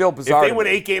which is still bizarre if they to win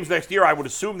me. 8 games next year, I would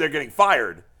assume they're getting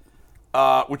fired.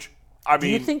 Which, I mean, Do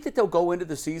you think that they'll go into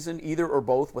the season either or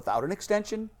both without an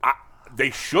extension? they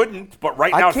shouldn't, but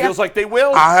right now it can't- feels like they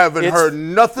will. I haven't It's- heard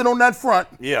nothing on that front.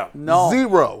 Yeah. No.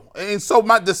 0. And so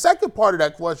the second part of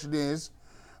that question is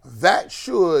that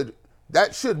should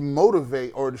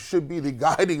motivate or should be the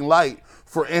guiding light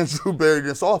for Andrew Berry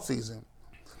this offseason.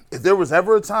 If there was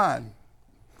ever a time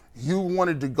you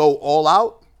wanted to go all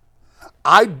out,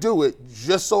 I'd do it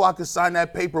just so I could sign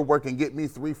that paperwork and get me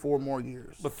 3-4 more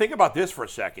years. But think about this for a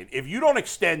second. If you don't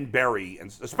extend Berry,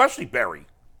 and especially Berry,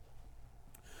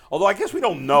 although I guess we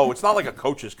don't know. It's not like a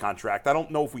coach's contract. I don't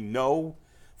know if we know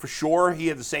for sure he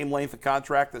had the same length of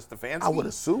contract as Stefanski. I would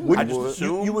assume. I just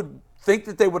assume. You would think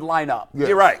that they would line up. Yeah.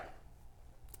 You're right.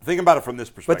 Think about it from this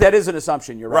perspective. But that is an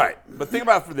assumption. You're right. right. But think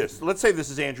about it for this. Let's say this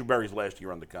is Andrew Berry's last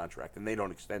year on the contract, and they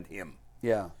don't extend him.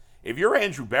 Yeah. If you're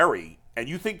Andrew Berry and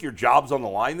you think your job's on the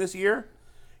line this year,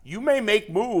 you may make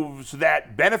moves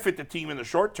that benefit the team in the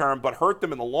short term but hurt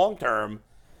them in the long term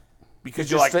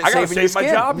because you're just like, I got to saving your save my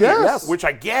skin. job Yes. here, Yes. which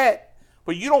I get,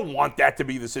 but you don't want that to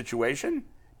be the situation.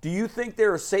 Do you think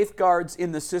there are safeguards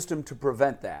in the system to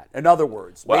prevent that? In other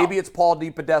words, Well- maybe it's Paul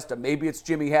DePodesta, maybe it's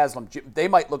Jimmy Haslam. They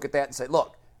might look at that and say,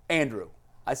 look, Andrew,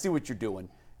 I see what you're doing.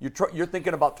 You're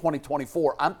thinking about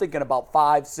 2024. I'm thinking about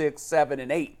 5, 6, 7,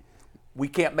 and 8. We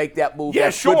can't make that move. Yeah,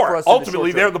 That's good for sure. us in the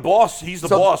Ultimately, short they're term. the boss. He's the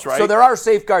boss, right? So there are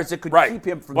safeguards that could right. keep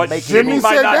him from but making Jimmy moves.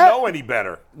 might said not that? know any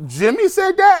better. Jimmy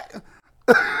said that?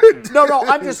 No,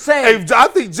 I'm just saying. I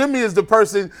think Jimmy is the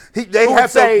person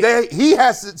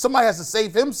somebody has to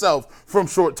save himself from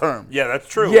short term. Yeah, that's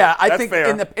true. Yeah, I That's think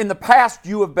fair. in the past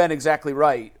you have been exactly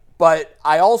right, but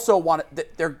I also want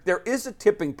there is a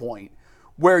tipping point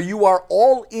where you are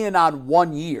all in on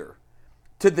 1 year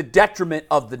to the detriment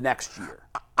of the next year.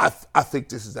 I think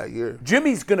this is that year.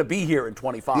 Jimmy's going to be here in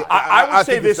 25. Yeah, I would I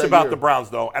say think this it's that about year. the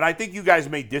Browns, though, and I think you guys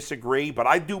may disagree, but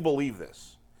I do believe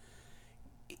this.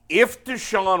 If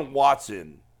Deshaun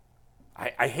Watson,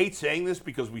 I hate saying this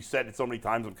because we said it so many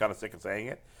times, I'm kind of sick of saying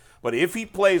it, but if he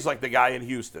plays like the guy in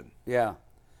Houston, Yeah.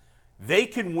 they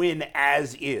can win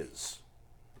as is.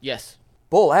 Yes.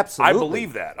 Bull, absolutely. I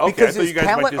believe that. Okay, I because thought his you guys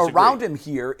might talent disagree. around him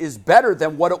here is better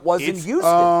than what it was in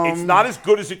Houston. It's not as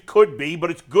good as it could be, but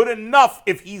it's good enough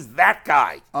if he's that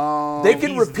guy. They if can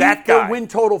he's repeat that their guy. win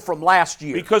total from last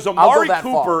year. Because I'll go Amari that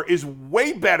far. Cooper is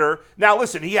way better. Now,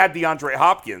 listen, he had DeAndre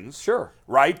Hopkins. Sure.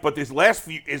 Right? But his last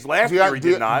year he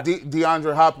did not.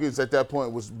 DeAndre Hopkins at that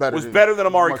point was better Than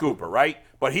Amari Cooper, right?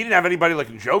 But he didn't have anybody like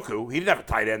Njoku. He didn't have a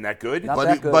tight end that good. Not But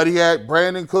that he, good. but he had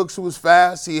Brandon Cooks, who was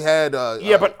fast. He had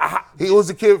he was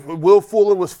a kid. Will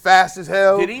Fuller was fast as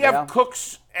hell. Did he have Yeah.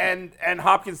 Cooks and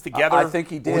Hopkins together? I think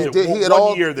he did. Or was He it did. He had one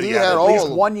all- year he together? had At all least of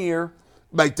them. 1 year.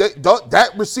 Like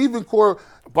that receiving core,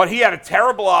 But he had a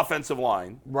terrible offensive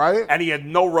line. right? And he had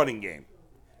no running game.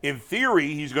 In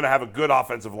theory, he's going to have a good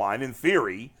offensive line. In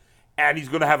theory. And he's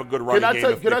going to have a good running Can I game.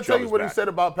 tell, if can I Nick tell Chubb you is what he back. said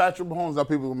about Patrick Mahomes? Now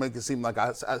people will make it seem like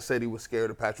I said he was scared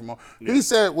of Patrick Mahomes. He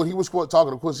said when he was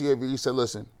talking to Quincy Avery, he said,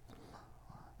 listen,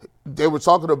 they were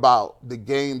talking about the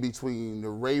game between the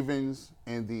Ravens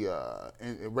and the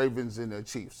Ravens and the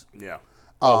Chiefs. Yeah.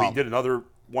 Oh, he did another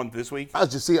one this week? I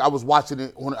was watching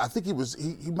it. I think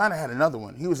he might have had another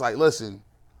one. He was like, listen.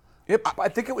 I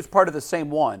think it was part of the same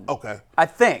one. Okay. I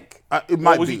think. It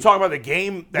might Was be. he talking about the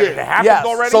game that had happened Yes.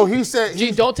 already? So he said,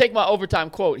 Gene, don't take my overtime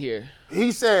quote here.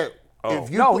 he said, if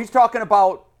you No, he's talking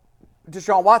about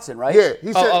Deshaun Watson, right? Yeah,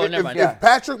 he said never mind. if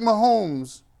Patrick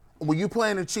Mahomes, when you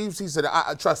playing the Chiefs, he said,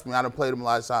 trust me, I done played him a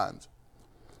lot of times.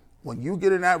 When you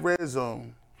get in that red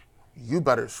zone, you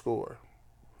better score.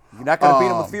 You're not going to beat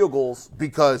him with field goals.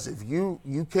 Because if you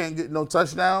can't get no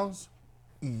touchdowns,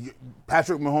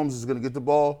 Patrick Mahomes is going to get the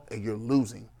ball and you're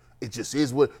losing. It just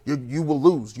is what you will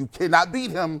lose. You cannot beat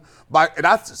him by. And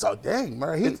I said, dang,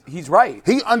 man, He's right.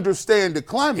 he understands the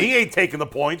climate. he ain't taking the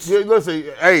points. Yeah, listen,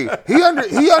 hey, he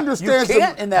understands You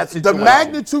can't in that the situation.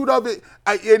 magnitude of it.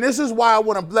 And this is why I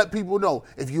want to let people know,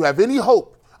 if you have any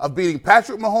hope of beating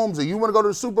Patrick Mahomes and you want to go to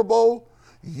the Super Bowl,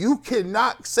 you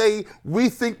cannot say we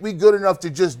think we good enough to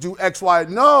just do X, Y.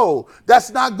 No, that's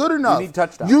not good enough. You need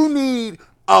touchdowns. You need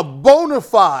a bona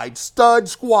fide stud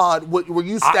squad where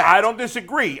you stack. I don't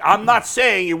disagree. I'm not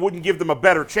saying it wouldn't give them a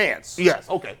better chance. Yes,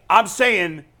 okay. I'm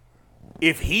saying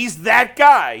if he's that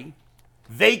guy,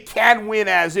 they can win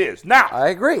as is. Now, I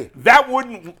agree. That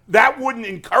wouldn't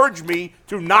encourage me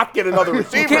to not get another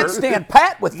receiver. You can't stand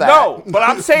pat with that. No, but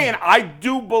I'm saying I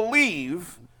do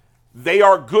believe they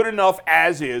are good enough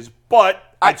as is, but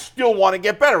I still want to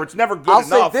get better. It's never good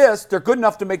enough. I'll say this: they're good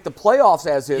enough to make the playoffs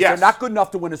as is. Yes. They're not good enough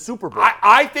to win a Super Bowl.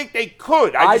 I think they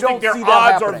could. I just don't think their see that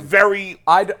odds happening. are very.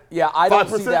 I don't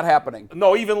see 5%? that happening.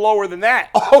 No, even lower than that.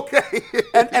 Okay.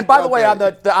 And by the way, on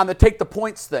the take the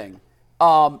points thing,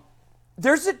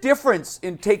 there's a difference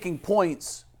in taking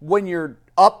points when you're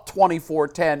up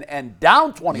 24-10 and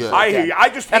down 24-10. Yeah. I hear you. I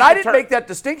just hate and I the didn't make that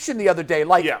distinction the other day.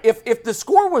 Like Yeah. if the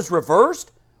score was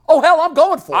reversed, oh hell, I'm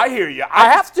going for it. I hear you. I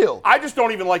have to. I just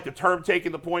don't even like the term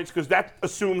taking the points because that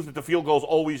assumes that the field goal is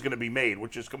always going to be made,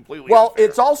 which is completely Well, unfair.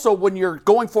 it's also when you're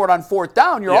going for it on fourth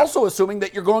down, you're Yeah. also assuming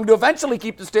that you're going to eventually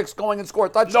keep the sticks going and score a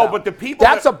touchdown. No, but the people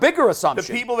that's that- a bigger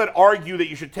assumption. The people that argue that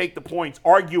you should take the points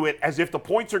argue it as if the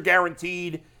points are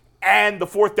guaranteed and the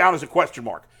fourth down is a question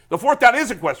mark. The fourth down is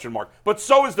a question mark, but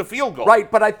so is the field goal. Right,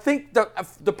 but I think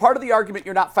the part of the argument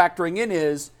you're not factoring in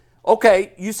is,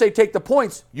 okay, you say take the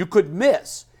points, you could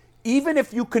miss. Even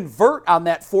if you convert on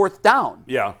that fourth down,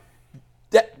 Yeah.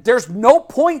 there's no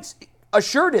points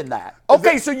assured in that.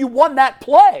 Okay, so you won that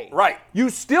play. Right. You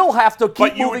still have to keep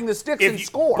But you moving would- the sticks if and you-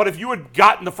 score. But if you had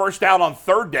gotten the first down on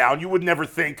third down, you would never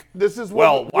think, This is what-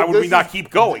 well, why would this we not is- keep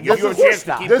going? this If you is- have a chance to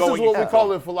not. keep This going. is what you we keep call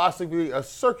going. in philosophy a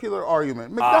circular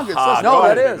argument. McNuggets, Aha. listen, no, go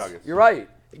that ahead. is. Nuggets. You're right.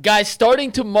 Guys,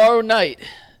 starting tomorrow night,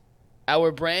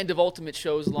 our brand of Ultimate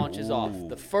Shows launches off.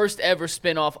 The first ever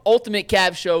spin-off Ultimate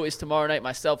Cavs show is tomorrow night,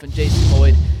 myself and Jason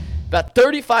Lloyd. About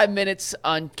 35 minutes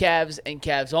on Cavs and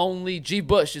Cavs only. G.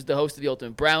 Bush is the host of the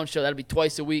Ultimate Brown Show. That'll be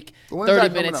twice a week. When's 30 that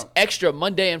coming minutes out? extra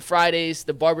Monday and Fridays.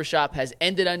 The barbershop has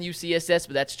ended on UCSS,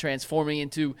 but that's transforming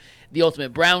into the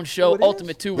Ultimate Brown Show. Oh, it is?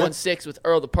 Ultimate 216 with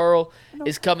Earl the Pearl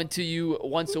is coming to you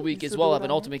once a week as well. I have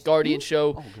an Ultimate Guardian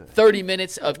show. 30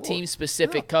 minutes of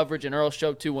team-specific coverage. And Earl's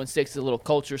show 216 is a little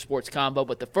culture sports combo.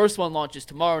 But the first one launches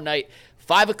tomorrow night,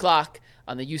 5 o'clock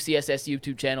on the UCSS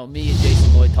YouTube channel. Me and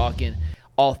Jason Lloyd talking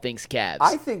all things Cavs.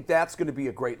 I think that's going to be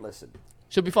a great listen.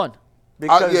 Should be fun.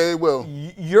 Because yeah, it will.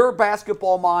 Your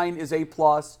basketball mind is A+.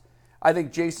 I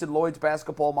think Jason Lloyd's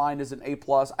basketball mind is an A+.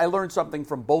 I learned something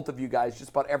from both of you guys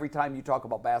just about every time you talk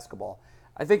about basketball.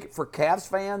 I think for Cavs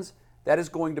fans, that is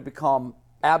going to become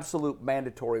absolute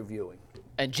mandatory viewing.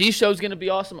 And G show's going to be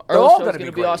awesome. They're Earl's all show's gonna going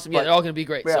to be be great, awesome. Yeah, but- they're all going to be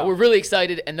great. Yeah. So we're really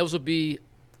excited. And those will be,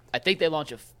 I think they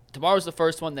launch tomorrow's the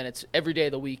first one. Then it's every day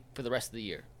of the week for the rest of the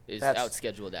year is how it's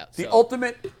scheduled out. The So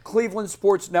Ultimate Cleveland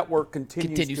Sports Network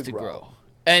continues to grow.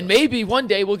 And maybe one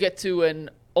day we'll get to an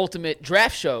Ultimate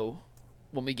Draft Show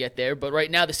when we get there. But right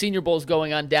now the Senior Bowl is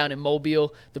going on down in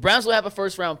Mobile. The Browns will have a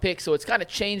first-round pick, so it's kind of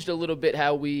changed a little bit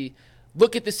how we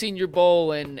look at the Senior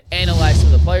Bowl and analyze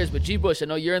some of the players. But G. Bush, I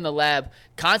know you're in the lab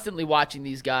constantly watching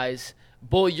these guys.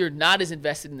 Bull, you're not as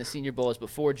invested in the Senior Bowl as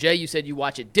before. Jay, you said you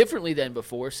watch it differently than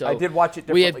before. So I did watch it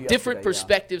We differently have different yesterday, yeah.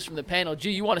 perspectives from the panel.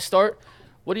 G, you want to start?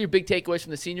 What are your big takeaways from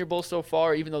the Senior Bowl so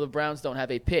far, even though the Browns don't have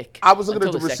a pick? I was looking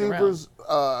at until the second round? receivers,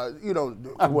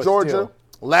 from was Georgia, too.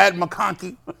 Lad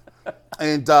McConkey,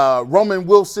 and Roman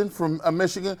Wilson from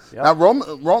Michigan. Now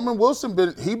Roman Wilson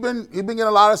he been getting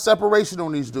a lot of separation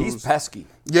on these dudes. He's pesky.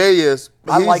 Yeah, he is.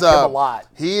 I like him a lot.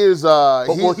 He is. But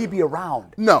will he be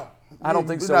around? No, I don't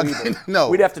think so Not- either. No,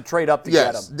 We'd have to trade up to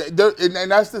yes, get him.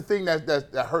 and that's the thing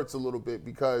that hurts a little bit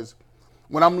because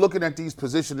when I'm looking at these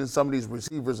positions in some of these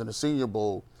receivers in the Senior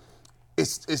Bowl,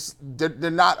 they're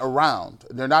not around.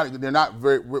 They're not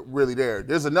really there.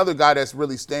 There's another guy that's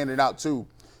really standing out too,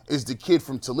 is the kid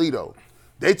from Toledo.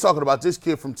 They talking about this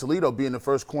kid from Toledo being the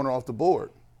first corner off the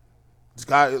board. This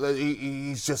guy,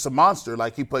 he's just a monster.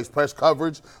 Like he plays press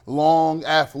coverage, long,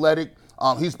 athletic.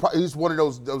 He's one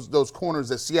of those corners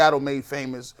that Seattle made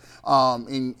famous.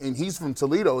 And he's from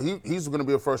Toledo. He's going to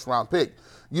be a first round pick.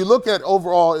 You look at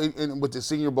overall with the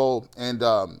Senior Bowl and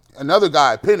another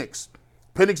guy, Penix.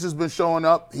 Penix has been showing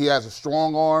up. He has a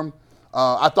strong arm.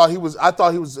 I thought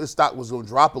his stock was going to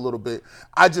drop a little bit.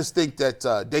 I just think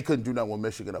that they couldn't do nothing with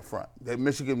Michigan up front.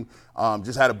 Michigan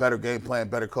just had a better game plan,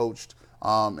 better coached.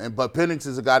 But Penix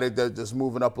is a guy that's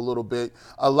moving up a little bit.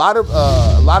 A lot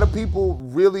of people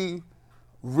really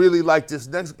like this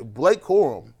next Blake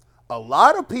Corum. A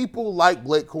lot of people like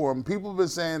Blake Corum. People have been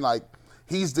saying like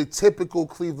he's the typical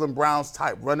Cleveland Browns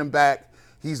type running back.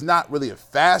 He's not really a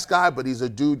fast guy, but he's a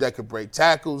dude that could break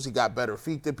tackles. He got better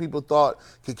feet than people thought,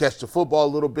 could catch the football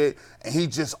a little bit, and he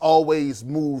just always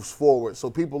moves forward. So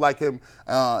people like him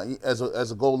as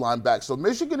a goal line back. So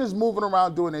Michigan is moving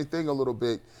around doing their thing a little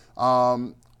bit.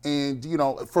 And,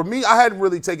 for me, I hadn't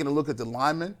really taken a look at the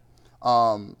linemen.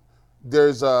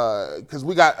 there's because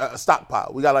we got a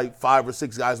stockpile. We got like 5 or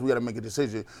 6 guys. We got to make a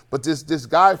decision. But this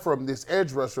guy from this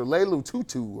edge rusher, Lelu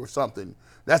Tutu or something.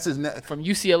 That's his name. From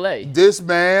UCLA. This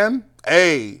man,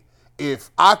 hey,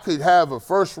 if I could have a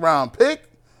first-round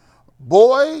pick,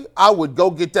 boy, I would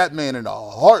go get that man in a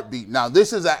heartbeat. Now,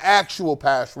 this is an actual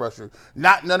pass rusher,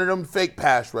 not none of them fake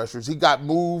pass rushers. He got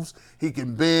moves. He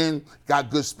can bend,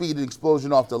 got good speed and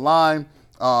explosion off the line.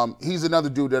 He's another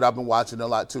dude that I've been watching a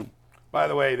lot, too. By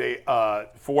the way, they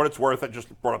for what it's worth, I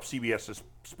just brought up CBS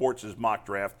Sports' mock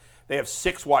draft. They have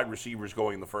 6 wide receivers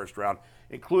going in the first round,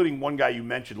 including one guy you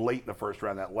mentioned late in the first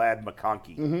round, that lad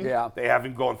McConkey. Yeah. They have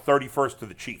him going 31st to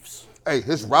the Chiefs. Hey,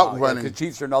 his route running. The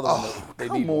Chiefs are another one that they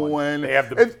need one. They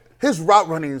have his route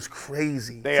running is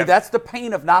crazy. See, that's the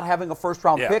pain of not having a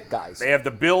first-round pick, guys. They have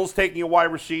the Bills taking a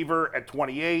wide receiver at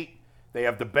 28. They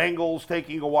have the Bengals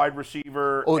taking a wide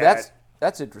receiver. Oh,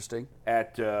 that's interesting.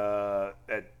 At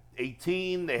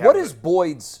 18. They have What is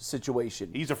Boyd's situation?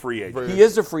 He's a free agent. He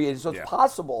is a free agent, so it's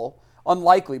possible,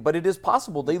 unlikely, but it is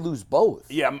possible they lose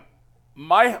both. Yeah,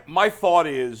 my thought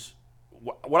is,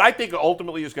 what I think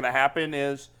ultimately is going to happen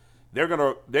is they're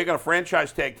gonna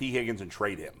franchise tag T. Higgins and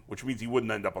trade him, which means he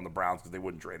wouldn't end up on the Browns because they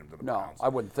wouldn't trade him to the Browns. No, I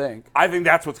wouldn't think. I think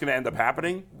that's what's going to end up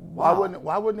happening. Why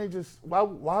wouldn't they just? Why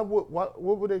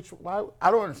would they? Why? I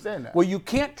don't understand that. Well, you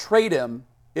can't trade him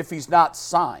if he's not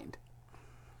signed.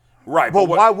 Right, but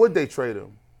why would they trade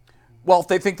him? Well, if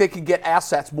they think they can get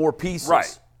assets, more pieces.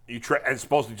 Right. As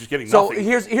opposed to just getting nothing.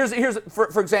 So here's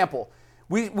for example,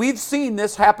 we've seen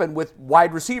this happen with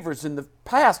wide receivers in the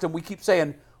past, and we keep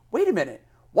saying, wait a minute,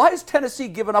 why is Tennessee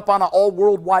giving up on an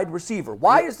all-world wide receiver?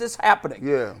 Why is this happening?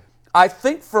 Yeah. I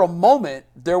think for a moment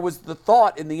there was the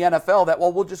thought in the NFL that,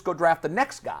 well, we'll just go draft the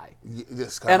next guy.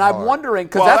 And I'm wondering,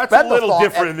 because that's been the thought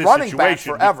at running back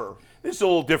forever. This is a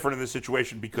little different in this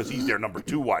situation because he's their number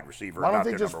 2 wide receiver. Why don't not they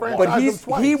their just number 1.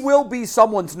 But he will be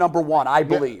someone's number 1, I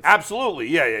believe. Absolutely,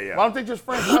 yeah. Why don't they just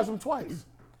franchise him twice?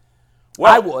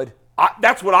 Well, I would.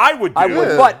 That's what I would do. I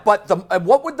would, but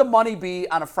what would the money be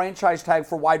on a franchise tag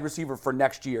for wide receiver for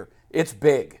next year? It's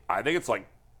big. I think it's like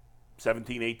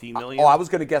 17, 18 million. Oh, I was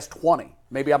going to guess 20.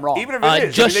 Maybe I'm wrong. Even if it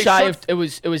is, just shy of it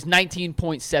was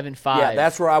 19.75. Yeah,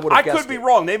 that's where I would have guessed. I could be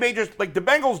wrong. They may just the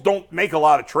Bengals don't make a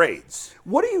lot of trades.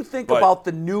 What do you think about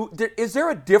the new? Is there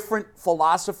a different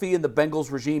philosophy in the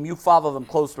Bengals regime? You follow them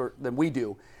closer than we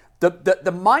do. The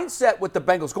mindset with the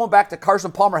Bengals, going back to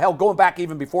Carson Palmer, going back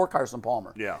even before Carson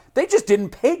Palmer. Yeah. They just didn't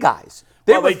pay guys.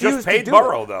 They just paid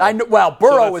Burrow, though. I know, well,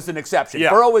 Burrow is an exception.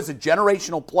 Yeah. Burrow is a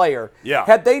generational player. Yeah.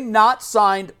 Had they not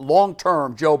signed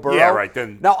long-term Joe Burrow. Yeah, right,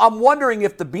 then. Now, I'm wondering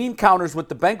if the bean counters with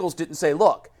the Bengals didn't say,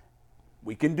 look,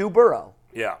 we can do Burrow.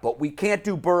 Yeah. But we can't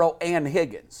do Burrow and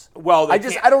Higgins. Well, I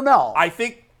don't know. I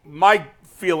think my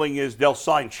feeling is they'll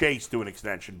sign Chase to an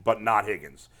extension, but not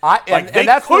Higgins. And they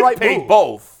that's could the right pay move.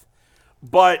 both,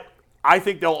 but I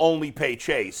think they'll only pay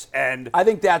Chase. And I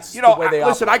think that's the way they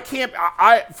listen, operate.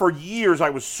 For years I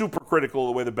was super critical of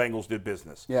the way the Bengals did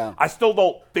business. Yeah. I still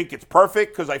don't think it's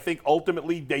perfect because I think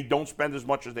ultimately they don't spend as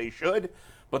much as they should.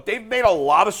 But they've made a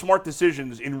lot of smart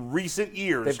decisions in recent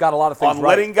years. They've got a lot of things on right.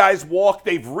 letting guys walk.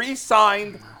 They've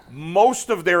re-signed most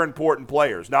of their important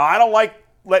players. Now, I don't like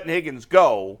letting Higgins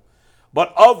go,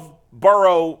 but of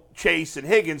Burrow, Chase, and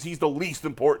Higgins, he's the least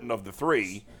important of the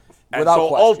 3. And Without so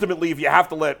question. ultimately, if you have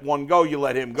to let one go, you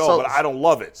let him go. But I don't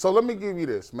love it. So let me give you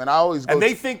this, man. I always go. And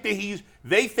they think that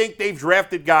they think they've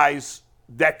drafted guys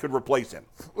that could replace him.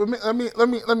 Let me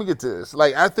get to this.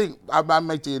 Like, I think I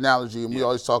make the analogy, and we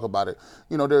always talk about it.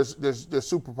 You know, there's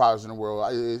superpowers in the world.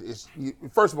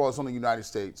 First of all, it's only the United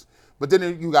States, but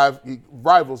then you got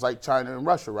rivals like China and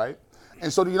Russia, right?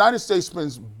 And so the United States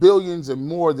spends billions and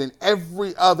more than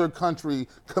every other country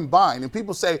combined. And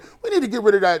people say, we need to get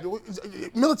rid of that.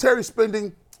 Military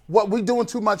spending, what, we doing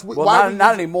too much? Well,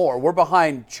 not anymore. We're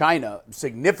behind China,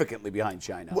 significantly behind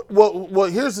China. Well,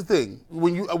 here's the thing.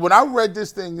 When I read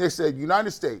this thing, they said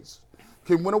United States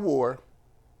can win a war.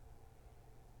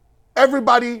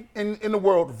 Everybody in the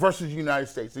world versus the United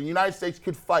States. The United States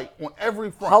could fight on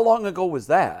every front. How long ago was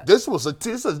that? I'm going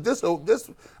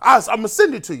to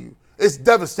send it to you. It's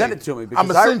devastating. Send it to me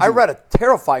because I read a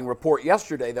terrifying report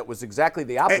yesterday that was exactly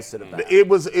the opposite of that.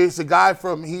 It's a guy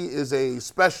he is a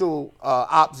special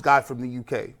ops guy from the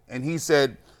UK. And he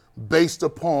said, based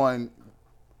upon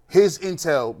his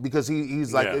intel, because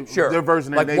he's like their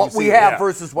version of like Navy what we SEAL. have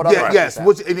versus what other yes. have.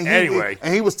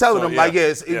 And he was telling them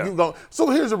you go.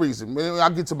 So here's the reason. I'll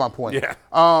get to my point. Yeah.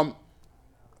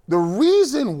 The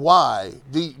reason why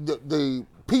the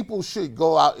people should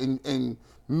go out and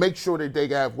make sure that they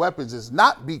have weapons is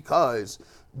not because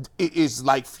is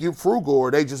like frugal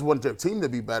or they just want their team to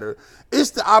be better.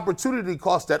 It's the opportunity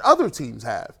cost that other teams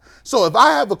have. So if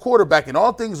I have a quarterback and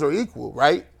all things are equal,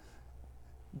 right?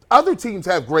 Other teams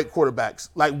have great quarterbacks.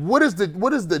 Like, what is the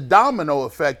domino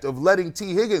effect of letting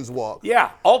T. Higgins walk? Yeah,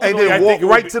 and ultimately, then I walk think it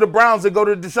would right be- to the Browns and go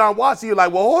to Deshaun Watson. You're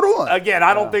like, well, hold on. Again,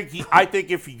 I don't think I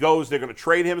think if he goes, they're going to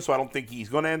trade him. So I don't think he's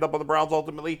going to end up on the Browns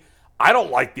ultimately. I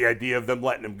don't like the idea of them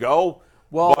letting him go.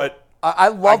 Well, but I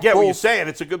love get what you're Bulls. saying.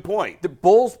 It's a good point. The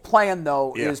Bulls' plan,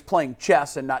 though, Yeah. is playing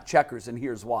chess and not checkers, and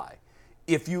here's why.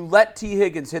 If you let T.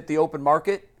 Higgins hit the open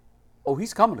market,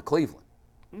 he's coming to Cleveland.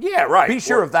 Yeah, right. Be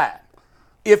sure of that.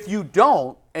 If you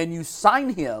don't and you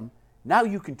sign him, now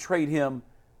you can trade him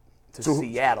to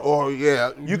Seattle. Or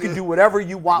You can do whatever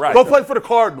you want. Right. Go play for the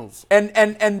Cardinals.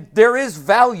 And there is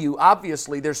value,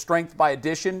 obviously. There's strength by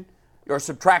addition or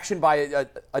subtraction by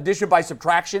addition by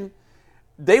subtraction.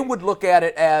 They would look at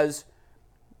it as,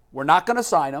 we're not going to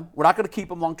sign him. We're not going to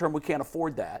keep him long term. We can't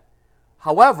afford that.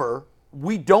 However,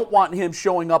 we don't want him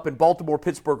showing up in Baltimore,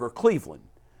 Pittsburgh, or Cleveland.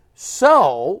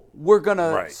 So we're going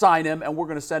to sign him, and we're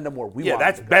going to send him where we want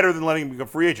that's him to go. better than letting him become a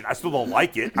free agent. I still don't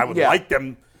like it. I would Yeah. like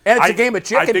them. And it's a a game of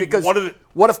chicken because one of the,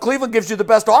 what if Cleveland gives you the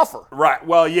best offer? right.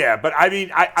 Well, yeah, but I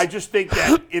mean, I just think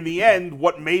that in the end,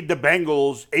 what made the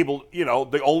Bengals able,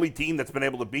 the only team that's been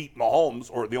able to beat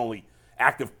Mahomes, or the only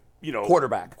active,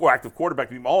 Quarterback. active quarterback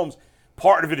to beat Mahomes.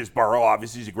 Part of it is Burrow.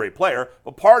 Obviously, he's a great player,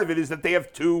 but part of it is that they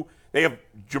have two. They have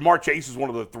Jamar Chase is one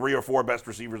of the 3 or 4 best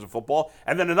receivers in football,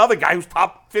 and then another guy who's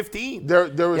top 15. They're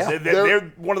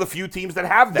They're one of the few teams that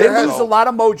have that. They lose a lot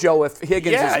of mojo if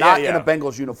Higgins Yeah, is not yeah, in a yeah.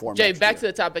 Bengals uniform. Jay, next back year. to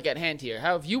the topic at hand here.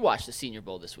 How have you watched the Senior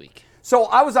Bowl this week? So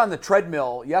I was on the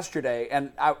treadmill yesterday,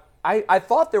 and I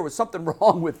thought there was something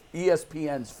wrong with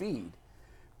ESPN's feed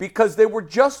because they were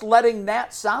just letting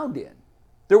that sound in.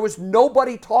 There was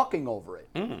nobody talking over it,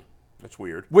 That's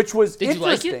weird. which was Did you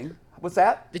like interesting. it? What's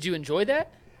that? Did you enjoy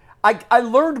that? I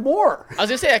learned more. I was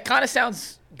gonna say that kind of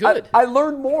sounds good. I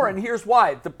learned more, and here's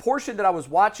why. The portion that I was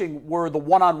watching were the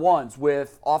one-on-ones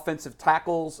with offensive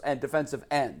tackles and defensive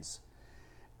ends.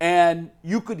 And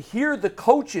you could hear the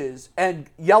coaches and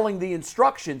yelling the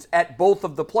instructions at both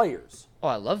of the players. Oh,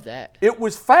 I love that. It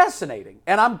was fascinating,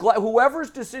 and I'm glad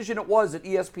whoever's decision it was at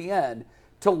ESPN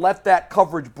to let that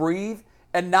coverage breathe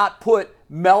and not put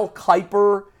Mel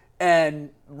Kiper and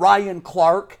Ryan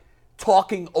Clark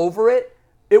talking over it.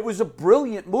 It was a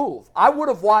brilliant move. I would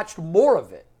have watched more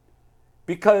of it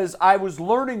because I was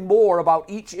learning more about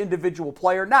each individual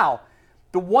player. Now,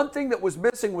 the one thing that was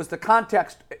missing was the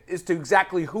context as to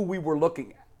exactly who we were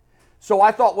looking at. So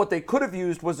I thought what they could have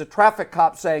used was a traffic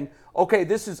cop saying, okay,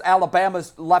 this is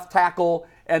Alabama's left tackle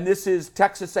and this is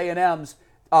Texas A&M's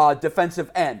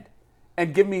defensive end,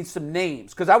 and give me some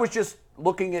names. Because I was just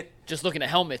looking at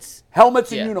helmets.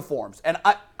 Helmets and Yeah. uniforms. And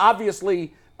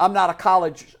obviously, I'm not a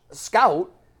college scout,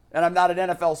 and I'm not an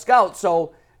NFL scout,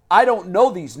 so I don't know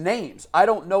these names. I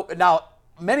don't know. Now,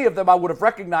 many of them I would have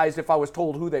recognized if I was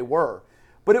told who they were.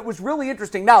 But it was really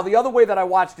interesting. Now, the other way that I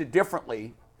watched it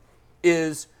differently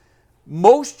is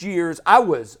most years I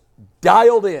was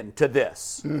dialed in to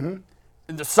this. And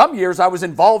some years I was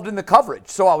involved in the coverage,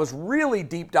 so I was really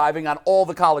deep diving on all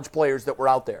the college players that were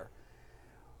out there.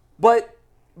 But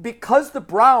because the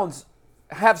Browns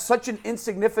have such an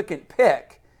insignificant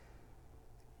pick,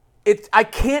 I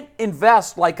can't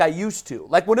invest like I used to.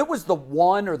 Like when it was the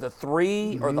 1 or the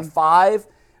 3 or the 5,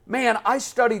 man, I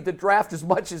studied the draft as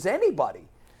much as anybody.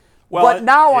 Well, but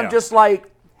now yeah. I'm just like,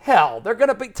 hell, they're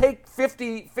going to take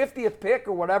 50th pick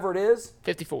or whatever it is.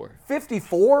 54.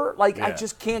 54? Like, I Yeah.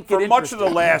 just can't get For much of the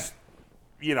interested.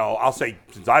 last, I'll say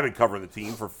since I've been covering the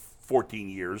team for 14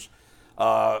 years,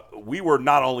 we were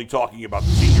not only talking about the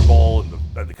Senior Bowl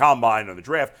and the Combine and the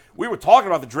draft, we were talking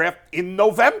about the draft in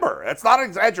November. That's not an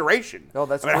exaggeration. No,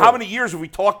 that's I mean, true. how many years have we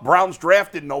talked Browns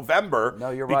draft in November?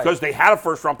 No, you're right. Because they had a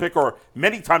first-round pick or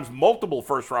many times multiple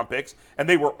first-round picks, and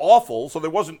they were awful, so there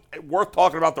wasn't worth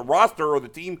talking about the roster or the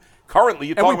team currently.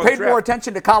 You're And talking we about the paid draft. more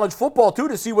attention to college football, too,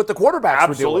 to see what the quarterbacks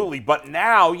were doing. Absolutely. But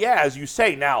now, as you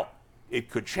say, now it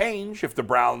could change if the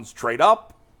Browns trade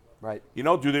up. Right.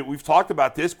 We've talked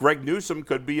about this. Greg Newsome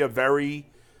could be a very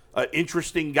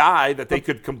interesting guy that they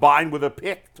could combine with a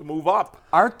pick to move up.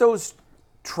 Aren't those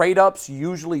trade-ups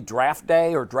usually draft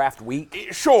day or draft week?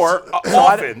 Sure,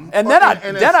 often. And then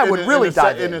I would really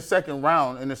dive in. In the second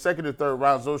round, in the second and third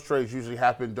rounds, those trades usually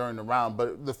happen during the round.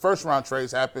 But the first round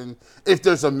trades happen if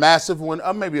there's a massive one,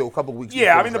 maybe a couple weeks.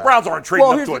 Yeah, before I mean, the draft. Browns aren't trading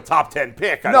Well, up here's to a the- top 10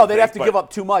 pick. I No, don't they'd think, have to but- give up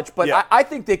too much. But Yeah. I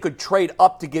think they could trade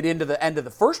up to get into the end of the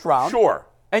first round. Sure.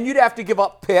 And you'd have to give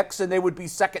up picks, and they would be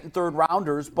second and third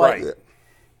rounders. But, Right.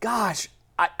 gosh,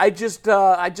 I just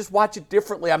watch it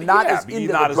differently. I'm not as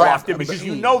into not the as draft locked in because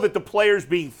you know that the players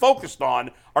being focused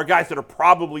on are guys that are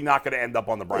probably not going to end up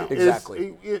on the Browns.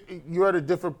 Exactly. You're at a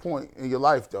different point in your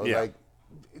life, though. Yeah. Like,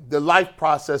 the life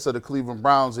process of the Cleveland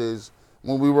Browns is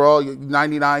when we were all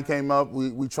 99 came up,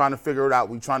 we trying to figure it out.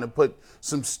 We trying to put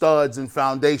some studs and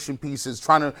foundation pieces.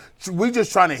 We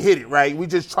just trying to hit it right. We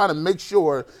just trying to make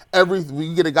sure we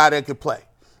can get a guy that could play.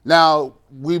 Now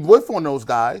we whiff on those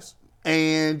guys,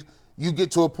 and you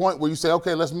get to a point where you say,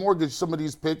 okay, let's mortgage some of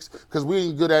these picks because we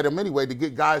ain't good at them anyway to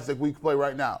get guys that we can play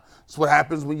right now. It's what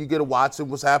happens when you get a Watson.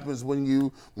 What happens when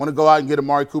you want to go out and get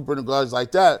Amari Cooper and guys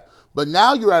like that. But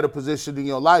now you're at a position in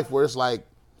your life where it's like,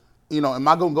 am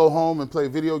I gonna go home and play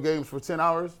video games for 10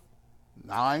 hours?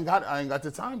 No, I ain't got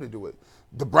the time to do it.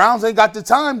 The Browns ain't got the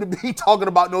time to be talking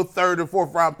about no 3rd and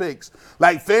 4th round picks.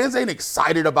 Like, fans ain't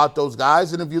excited about those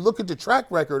guys. And if you look at the track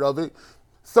record of it,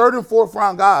 3rd and 4th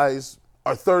round guys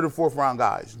are 3rd and 4th round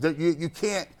guys.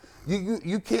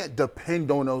 You can't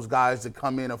depend on those guys to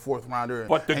come in a 4th rounder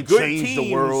and change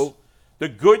the world. The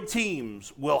good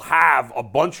teams will have a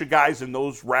bunch of guys in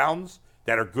those rounds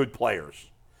that are good players.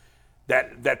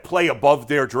 That play above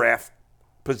their draft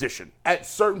position. At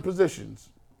certain positions.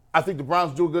 I think the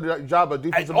Browns do a good job at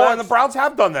defensive backs. And the Browns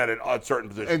have done that at certain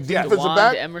positions. And defensive DeWand,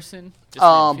 back. Emerson.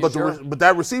 But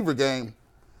that receiver game,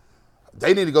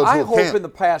 they need to go to I a hope camp. in the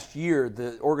past year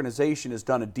the organization has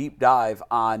done a deep dive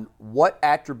on what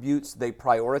attributes they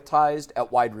prioritized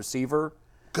at wide receiver.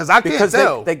 Because I can't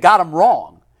tell. They got them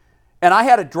wrong. And I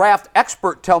had a draft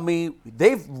expert tell me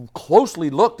they've closely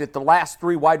looked at the last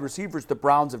 3 wide receivers the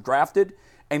Browns have drafted,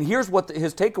 and here's what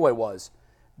his takeaway was.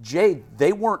 Jay,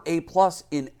 they weren't A+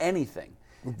 in anything.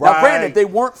 Right. Now, granted, they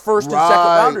weren't first and second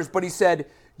rounders, but he said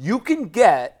you can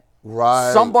get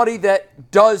somebody that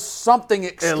does something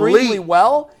extremely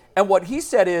well. And what he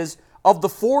said is, of the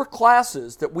 4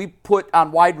 classes that we put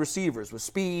on wide receivers with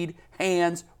speed,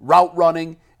 hands, route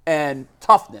running, and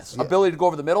toughness, ability to go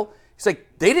over the middle, he's like,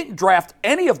 they didn't draft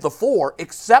any of the 4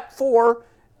 except for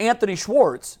Anthony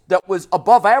Schwartz that was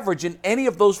above average in any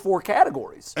of those 4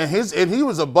 categories. And he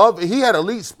was above. He had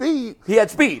elite speed. He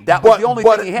had speed. That was the only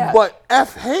thing he had. But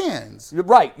F hands. You're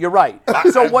right.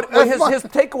 So what his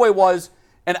takeaway was,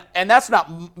 and that's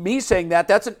not me saying that.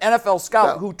 That's an NFL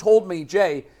scout who told me,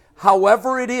 Jay,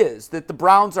 however it is that the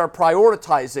Browns are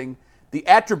prioritizing the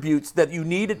attributes that you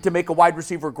needed to make a wide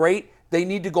receiver great, they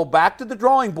need to go back to the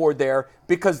drawing board there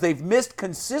because they've missed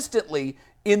consistently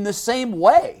in the same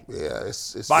way. Yeah,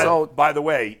 By the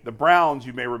way, the Browns,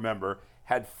 you may remember,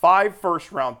 had 5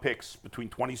 first-round picks between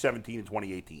 2017 and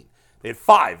 2018. They had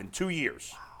 5 in 2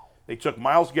 years. Wow. They took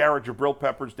Myles Garrett, Jabril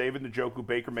Peppers, David Njoku,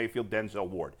 Baker Mayfield, Denzel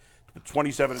Ward.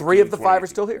 2017. 3 of the 5 are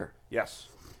still here. Yes.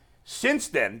 Since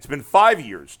then, it's been 5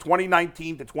 years,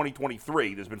 2019 to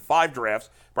 2023. There's been 5 drafts.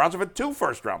 Browns have had 2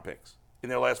 first-round picks in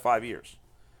their last 5 years.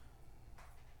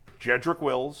 Jedrick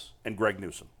Wills and Greg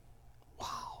Newsome.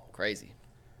 Wow, crazy.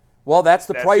 Well, that's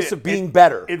the price of being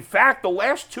better. In fact, the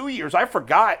last 2 years, I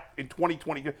forgot in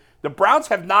 2020, the Browns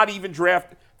have not even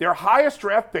drafted. Their highest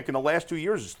draft pick in the last 2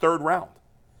 years is 3rd round.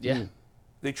 Yeah.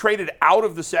 They traded out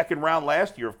of the 2nd round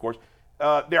last year, of course.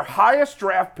 Their highest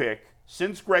draft pick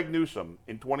since Greg Newsome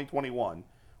in 2021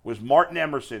 was Martin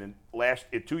Emerson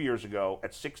 2 years ago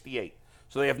at 68.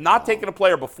 So they have not taken a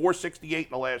player before 68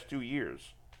 in the last 2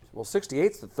 years. Well,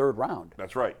 68's the 3rd round.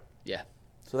 That's right. Yeah.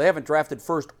 So they haven't drafted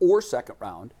 1st or 2nd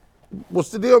round. What's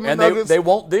the deal, man? And they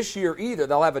won't this year either.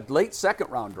 They'll have a late 2nd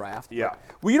round draft. Yeah.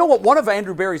 Well, you know what? One of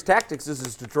Andrew Berry's tactics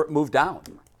is to move down.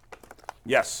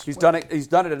 Yes. He's done it. He's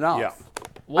done it enough.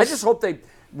 Yeah. I just hope they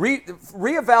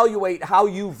reevaluate how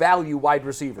you value wide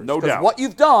receivers. No doubt. Because what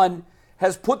you've done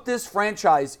has put this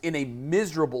franchise in a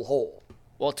miserable hole.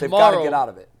 Well, They've tomorrow, got to get out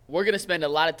of it. We're going to spend a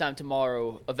lot of time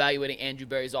tomorrow evaluating Andrew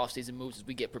Berry's offseason moves as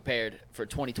we get prepared for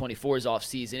 2024's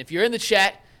offseason. If you're in the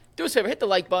chat, do us a favor, hit the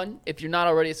like button. If you're not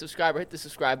already a subscriber, hit the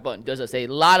subscribe button. It does us a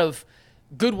lot of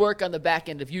good work on the back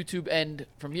end of YouTube, and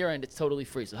from your end, it's totally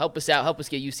free. So help us out. Help us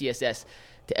get UCSS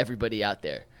to everybody out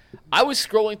there. I was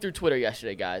scrolling through Twitter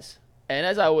yesterday, guys, and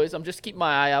as always, I'm just keeping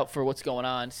my eye out for what's going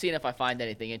on, seeing if I find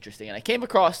anything interesting. And I came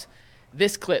across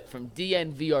this clip from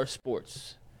DNVR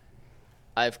Sports.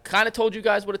 I've kind of told you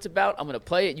guys what it's about. I'm going to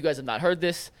play it. You guys have not heard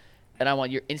this, and I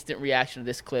want your instant reaction to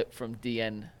this clip from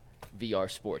DNVR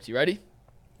Sports. You ready?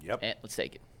 Yep. And let's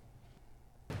take it.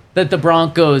 That the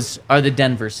Broncos are the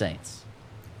Denver Saints.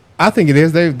 I think it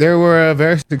is. They were a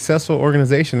very successful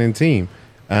organization and team.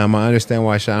 I understand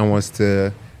why Sean wants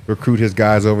to recruit his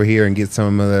guys over here and get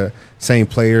some of the same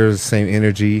players, same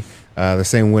energy, the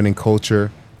same winning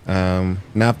culture. Now,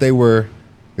 if they were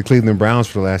the Cleveland Browns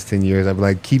for the last 10 years. I'd be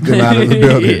like, keep them out of the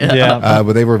building. Yeah.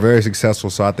 But they were very successful,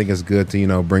 so I think it's good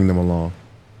to, bring them along.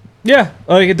 Yeah,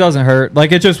 like it doesn't hurt.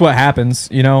 Like it's just what happens.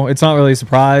 It's not really a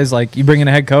surprise. Like you bring in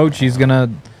a head coach, he's gonna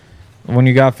when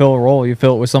you got to fill a role, you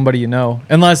fill it with somebody you know.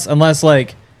 Unless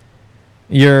like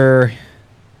you're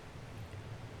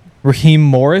Raheem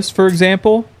Morris, for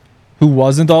example, who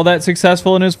wasn't all that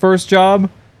successful in his first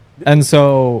job, and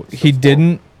so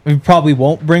he probably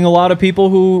won't bring a lot of people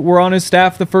who were on his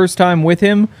staff the first time with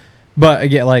him. But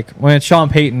again, like when it's Sean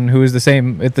Payton, who is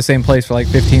at the same place for like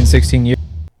 15, 16 years.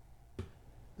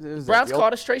 Browns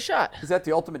caught a straight shot. Is that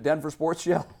the ultimate Denver sports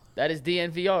show? That is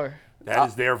DNVR. That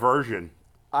is their version.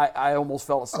 I almost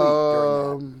fell asleep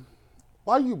during that.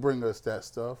 Why you bring us that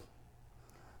stuff?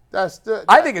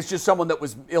 I think it's just someone that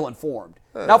was ill-informed.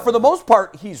 Now, for the most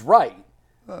part, he's right.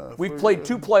 We've played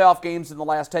 2 playoff games in the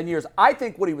last 10 years. I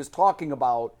think what he was talking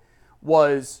about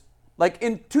was, like,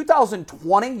 in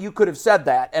 2020, you could have said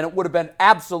that, and it would have been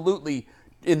absolutely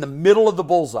in the middle of the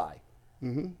bullseye.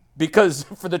 Mm-hmm. Because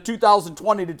for the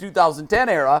 2020 to 2010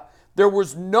 era, there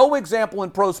was no example in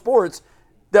pro sports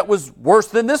that was worse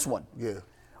than this one. Yeah.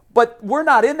 But we're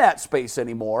not in that space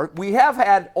anymore. We have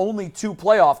had only 2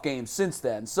 playoff games since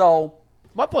then. So,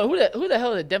 My point, who the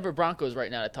hell are the Denver Broncos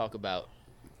right now to talk about?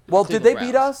 well, did they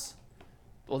beat us?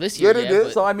 Well, this year, they did.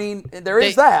 but- So, I mean, there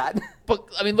is that. But,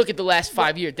 I mean, look at the last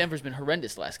 5 years. Denver's been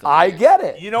horrendous the last couple I years. get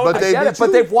it. You know But what? they I get beat it. But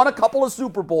you. they've won a couple of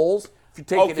Super Bowls, if you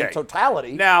take it in Okay.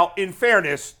 totality. Now, in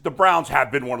fairness, the Browns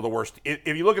have been one of the worst.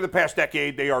 If you look at the past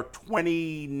decade, they are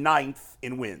 29th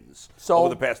in wins So, over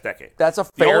the past decade. that's a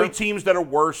The fair- only teams that are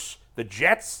worse, the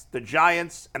Jets, the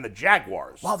Giants, and the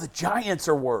Jaguars. Wow, the Giants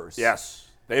are worse. Yes,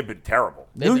 they've been terrible.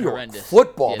 They've New been York horrendous.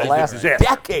 football Yeah, the they've been last Disaster.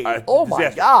 decade. A My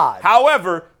disaster. God.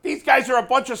 However, these guys are a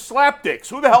bunch of slapdicks.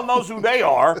 Who the hell knows who they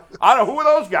are? I don't know. Who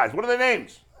are those guys? What are their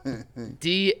names?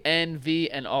 D, N, V,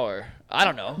 and R. I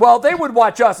don't know. Well, they would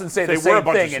watch us and say They the were a same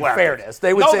bunch thing of in slapdicks. fairness.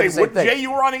 They would no, say they the same wouldn't. thing. Jay,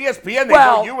 you were on ESPN. They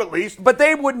Well, know you at least. But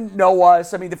they wouldn't know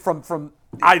us. I mean, from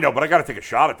I know, but I got to take a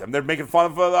shot at them. They're making fun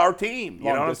of our team. You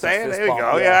Long know what I'm distance saying? fist There you bump,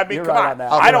 go. yeah. Yeah, I mean, You're come right on. on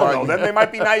that. I don't know Argument. them. They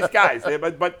might be nice guys.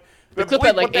 But the clip believe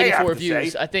had like what they have 84 to say.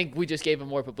 views. I think we just gave them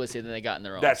more publicity than they got in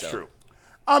their own. That's so. true.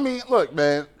 I mean, look,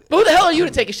 man. But who the hell are you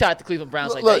to take a shot at the Cleveland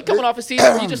Browns like Look, that? You're coming off a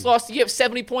season where you just lost. You have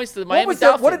 70 points to the Miami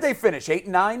Dolphins. what did they finish? 8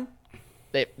 and 9?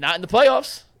 They not in the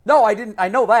playoffs. No, I didn't. I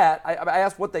know that. I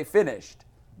asked what they finished.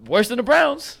 Worse than the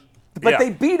Browns. But Yeah. they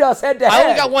beat us head to I head.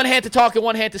 only got one hand to talk and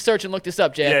one hand to search and look this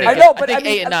up, Jay. Yeah, I think, I know, but I think I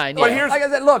mean, 8 and 9. But Yeah. here's- like I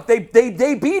said, look, they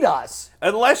beat us.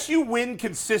 Unless you win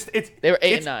consistent, They were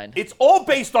 8 and 9. It's all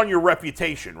based on your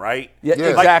reputation, right? Yeah, Yeah.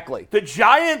 exactly. The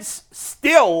Giants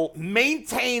still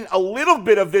maintain a little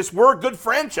bit of this. We're a good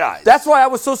franchise. That's why I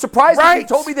was so surprised when you Right.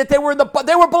 told me that they were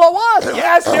below us.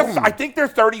 Yes, I think they're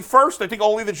 31st. I think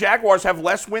only the Jaguars have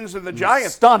less wins than the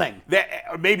Giants. Stunning.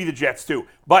 Maybe the Jets too.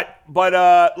 But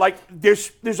like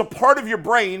there's a part of your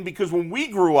brain because when we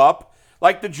grew up,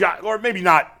 like or maybe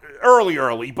not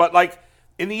early, but like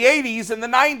in the 80s and the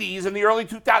 90s and the early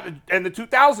 2000s and the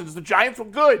 2000s, the Giants were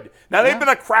good. Now they've been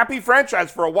a crappy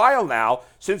franchise for a while now,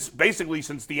 since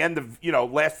the end of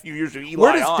last few years of Eli.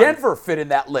 Where does on. Denver fit in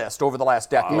that list over the last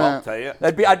decade? I'll tell you.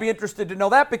 I'd be interested to know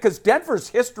that because Denver's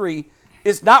history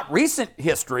is not recent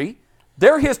history.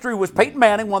 Their history was Peyton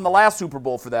Manning won the last Super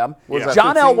Bowl for them. Was that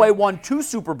John 15? Elway won 2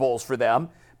 Super Bowls for them.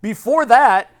 Before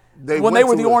that, when went they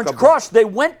were to the a Orange couple- Crush, they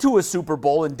went to a Super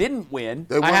Bowl and didn't win.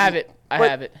 They I won- have it. I But-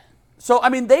 have it. So I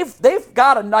mean, they've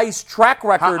got a nice track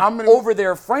record How many- over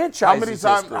their franchise.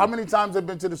 How many times they've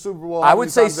been to the Super Bowl? I How would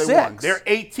many say times they won? 6. They're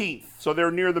 18th, so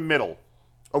they're near the middle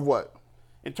Of what?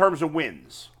 in terms of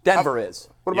wins. Denver is.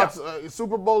 What about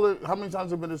Super Bowl? How many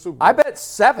times have been to the Super Bowl? I bet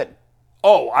 7.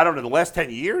 Oh, I don't know. The last 10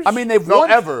 years? I mean, they've No,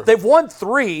 won ever. They've won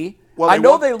 3. Well, I they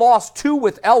know won- they lost 2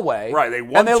 with Elway. Right, they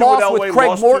won and they 2 with lost with Elway, Craig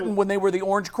lost Morton 2 when they were the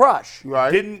Orange Crush.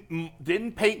 Right.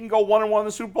 Didn't Peyton go 1-1 in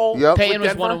the Super Bowl? Yep. Peyton was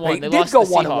Denver? 1-1. They They did lost go to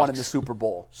the 1-1 in Seahawks. the Super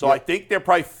Bowl. So I think they're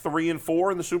probably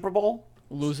 3-4 in the Super Bowl.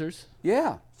 Losers.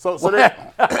 Yeah. So they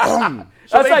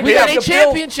That's like We saying got the 8 Bills-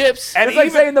 championships. And It's like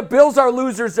even- saying the Bills are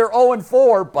losers. They're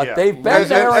 0-4, but Yeah. they've been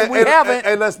there and we haven't.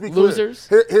 And let's be clear. Losers.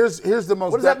 Here's the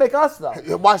most. What does that make us, though?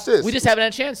 Watch this. We just haven't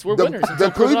had a chance. We're the, winners the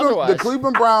until proven Cleveland, otherwise. the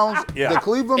Cleveland Browns. Yeah. The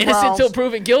Cleveland Innocent Browns. until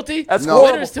proven guilty. That's No.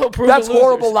 horrible. Winners till proven That's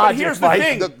horrible losers. But logic, here's the Mike.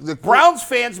 thing. The- Browns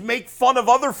fans make fun of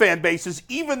other fan bases,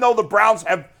 even though the Browns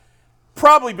have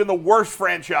probably been the worst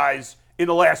franchise in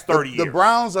the last 30 years. The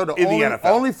Browns are the in only, the NFL.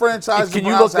 only franchise. Can the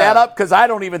you Browns look that have. up? Because I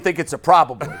don't even think it's a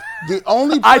probably. The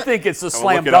only. I think it's a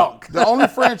slam look it up. dunk. The only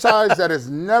franchise that has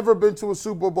never been to a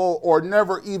Super Bowl or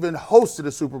never even hosted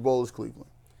a Super Bowl is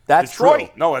Cleveland. That's Detroit. true.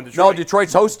 No, and No, Detroit.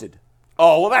 Detroit's hosted.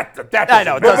 Oh, well, that I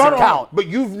know, it doesn't count. But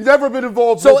you've never been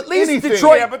involved So with at least anything.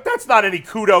 Detroit- Yeah, but that's not any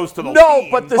kudos to the No,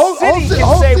 team. but the Host- city can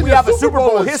hosting say we the have a Super Super Bowl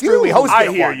Bowl is history. We huge. hosted I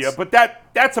it hear once. you, but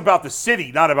that's about the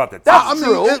city, not about the team. That's I mean,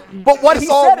 true. But what he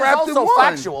it's all said is wrapped in also one.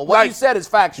 factual. What he Like, said is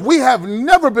factual. We have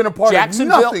never been a part of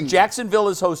nothing. Jacksonville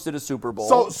has hosted a Super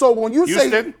Bowl. So when you say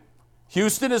Houston?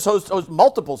 Houston has hosted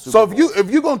multiple Super So Bowls. if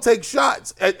you're gonna take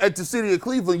shots at the city of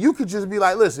Cleveland, you could just be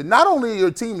like, listen, not only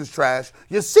your team is trash,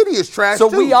 your city is trash So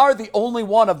too. we are the only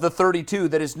one of the 32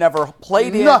 that has never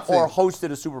played in Nothing. or hosted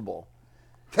a Super Bowl.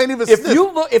 Can't even If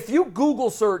sniff. if you Google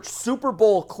search Super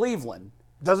Bowl Cleveland,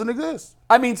 Doesn't exist.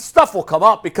 I mean stuff will come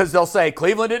up because they'll say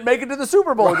Cleveland didn't make it to the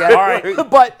Super Bowl again. All right.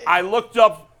 But I looked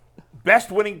up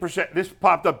best winning percent. This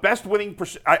popped up best winning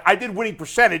percent. I did winning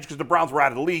percentage because the Browns were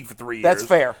out of the league for 3 years. That's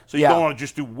fair. So you Yeah. don't want to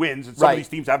just do wins, and some Right. of these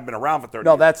teams haven't been around for 30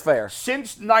 no, years. that's fair.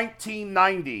 Since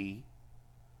 1990,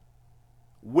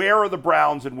 where are the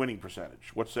Browns in winning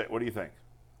percentage? What do you think?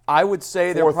 I would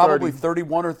say they're 430. probably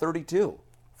 31 or 32.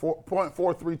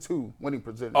 4.432 winning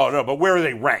percentage. Oh no, but where are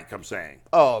they ranked? I'm saying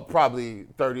Oh, probably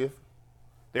 30th.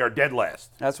 they are dead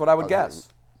last. That's what I would guess.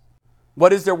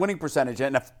 What is their winning percentage?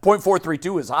 And if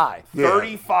 .432 is high.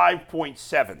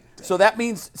 35.7. So that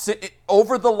means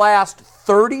over the last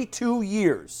 32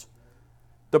 years,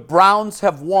 the Browns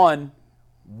have won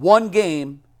one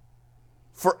game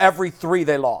for every 3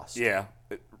 they lost. Yeah,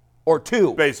 Or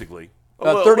 2. basically.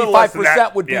 A little less than 35%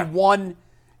 that. would be Yeah. 1.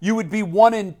 You would be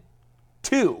 1 and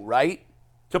 2, right?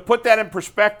 To put that in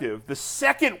perspective, the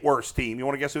second worst team. You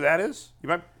want to guess who that is? You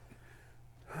might.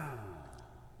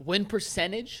 Win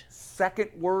percentage? Second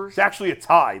worst. It's actually a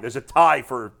tie. There's a tie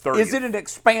for 30th. Is it an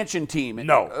expansion team?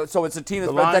 No. So it's a team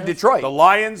that's Lions? than Detroit. The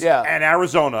Lions Yeah. and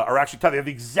Arizona are actually tied. They have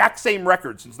the exact same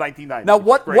record since 1990. Now,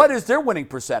 It's great. what is their winning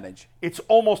percentage? It's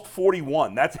almost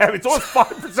 41. It's almost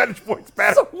 5 percentage points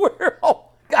better. So we're, oh,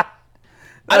 God.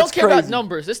 I don't That's care about crazy.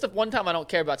 numbers. This is the one time I don't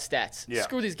care about stats. Yeah.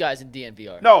 Screw these guys in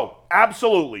DNVR. No,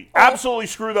 absolutely. Absolutely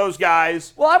screw those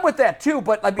guys. Well, I'm with that too,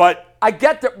 but I mean, But- I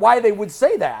get that why they would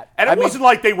say that. And it I mean, wasn't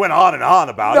like they went on and on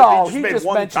about no, it. They he made just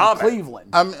one mentioned comment.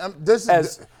 Cleveland. This is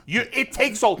As It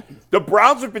takes the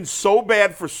Browns have been so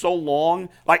bad for so long.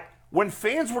 Like when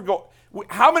fans were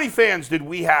how many fans did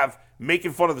we have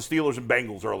making fun of the Steelers and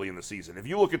Bengals early in the season? If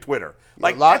you look at Twitter,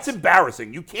 like lots. that's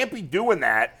embarrassing. You can't be doing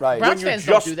that. Right. When Browns you're fans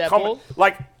don't just do that, coming. Bull.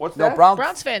 Like what's no, that?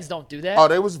 Browns fans don't do that. oh,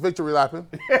 they was victory lapping.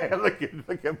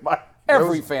 look at my.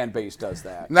 every fan base does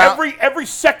that. Now, Every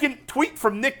second tweet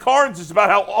from Nick Carnes is about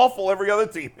how awful every other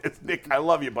team is. Nick, I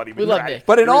love you, buddy. We love Nick.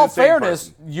 But in You're all the same fairness,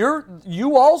 person.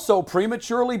 you also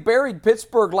prematurely buried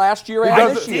Pittsburgh last year and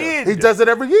I this year did. he does it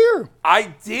every year.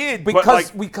 I did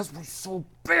because we so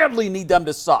badly need them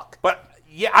to suck. But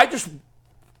yeah, I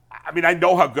mean, I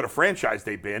know how good a franchise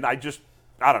they've been. I don't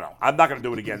know. I'm not going to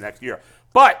do it again next year.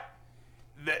 But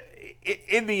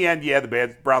in the end, yeah,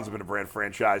 the Browns have been a brand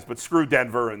franchise, but screw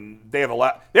Denver, and they have a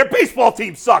lot. Their baseball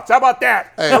team sucks. How about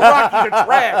that? The Rockies are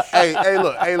trash. Hey,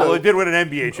 look. Well, they did win an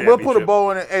NBA championship. We'll put a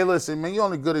bow in it. Hey, listen, man, you're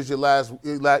only good as your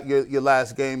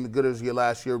last game, good as your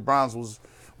last year. Browns was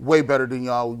way better than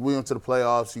y'all. We went to the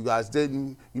playoffs. You guys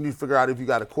didn't. You need to figure out if you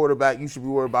got a quarterback. You should be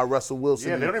worried about Russell Wilson.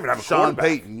 Yeah, they don't even have a Sean quarterback.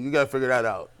 Payton. You got to figure that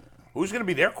out. Who's going to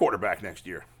be their quarterback next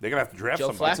year? They're going to have to draft Joe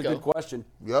somebody. That's a good question.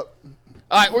 Yep.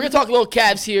 All right, we're going to talk a little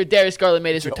Cavs here. Darius Garland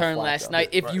made his return Flacco. last night.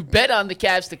 If you bet on the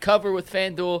Cavs to cover with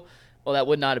FanDuel, well, that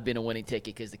would not have been a winning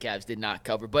ticket because the Cavs did not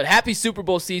cover. But happy Super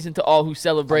Bowl season to all who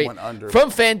celebrate. went under. From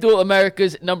FanDuel,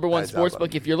 America's #1 Bad job, sportsbook.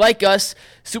 buddy. If you're like us,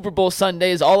 Super Bowl Sunday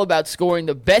is all about scoring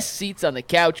the best seats on the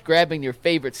couch, grabbing your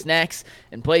favorite snacks,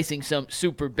 and placing some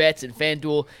super bets. And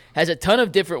FanDuel has a ton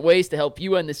of different ways to help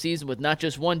you end the season with not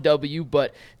just one W,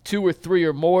 but 2 or 3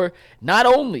 or more. Not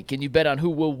only can you bet on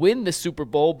who will win the Super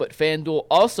Bowl, but FanDuel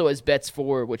also has bets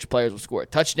for which players will score a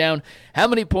touchdown, how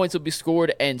many points will be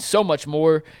scored, and so much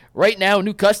more. Right now,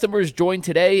 new customers join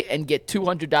today and get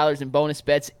 $200 in bonus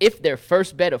bets if their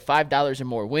first bet of $5 or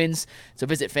more wins. So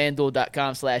visit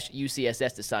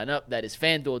FanDuel.com/UCSS to sign up. That is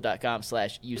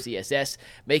FanDuel.com/UCSS.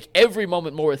 Make every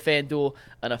moment more with FanDuel,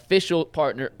 an official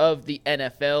partner of the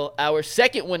NFL. Our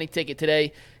second winning ticket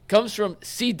today comes from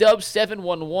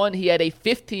C-Dub711. He had a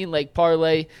 15-leg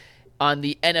parlay on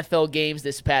the NFL games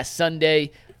this past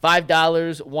Sunday.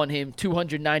 $5 won him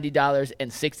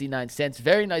 $290.69.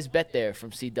 Very nice bet there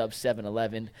from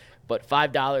C-Dub711. But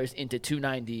 $5 into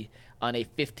 $290 on a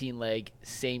 15-leg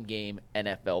same-game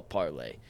NFL parlay.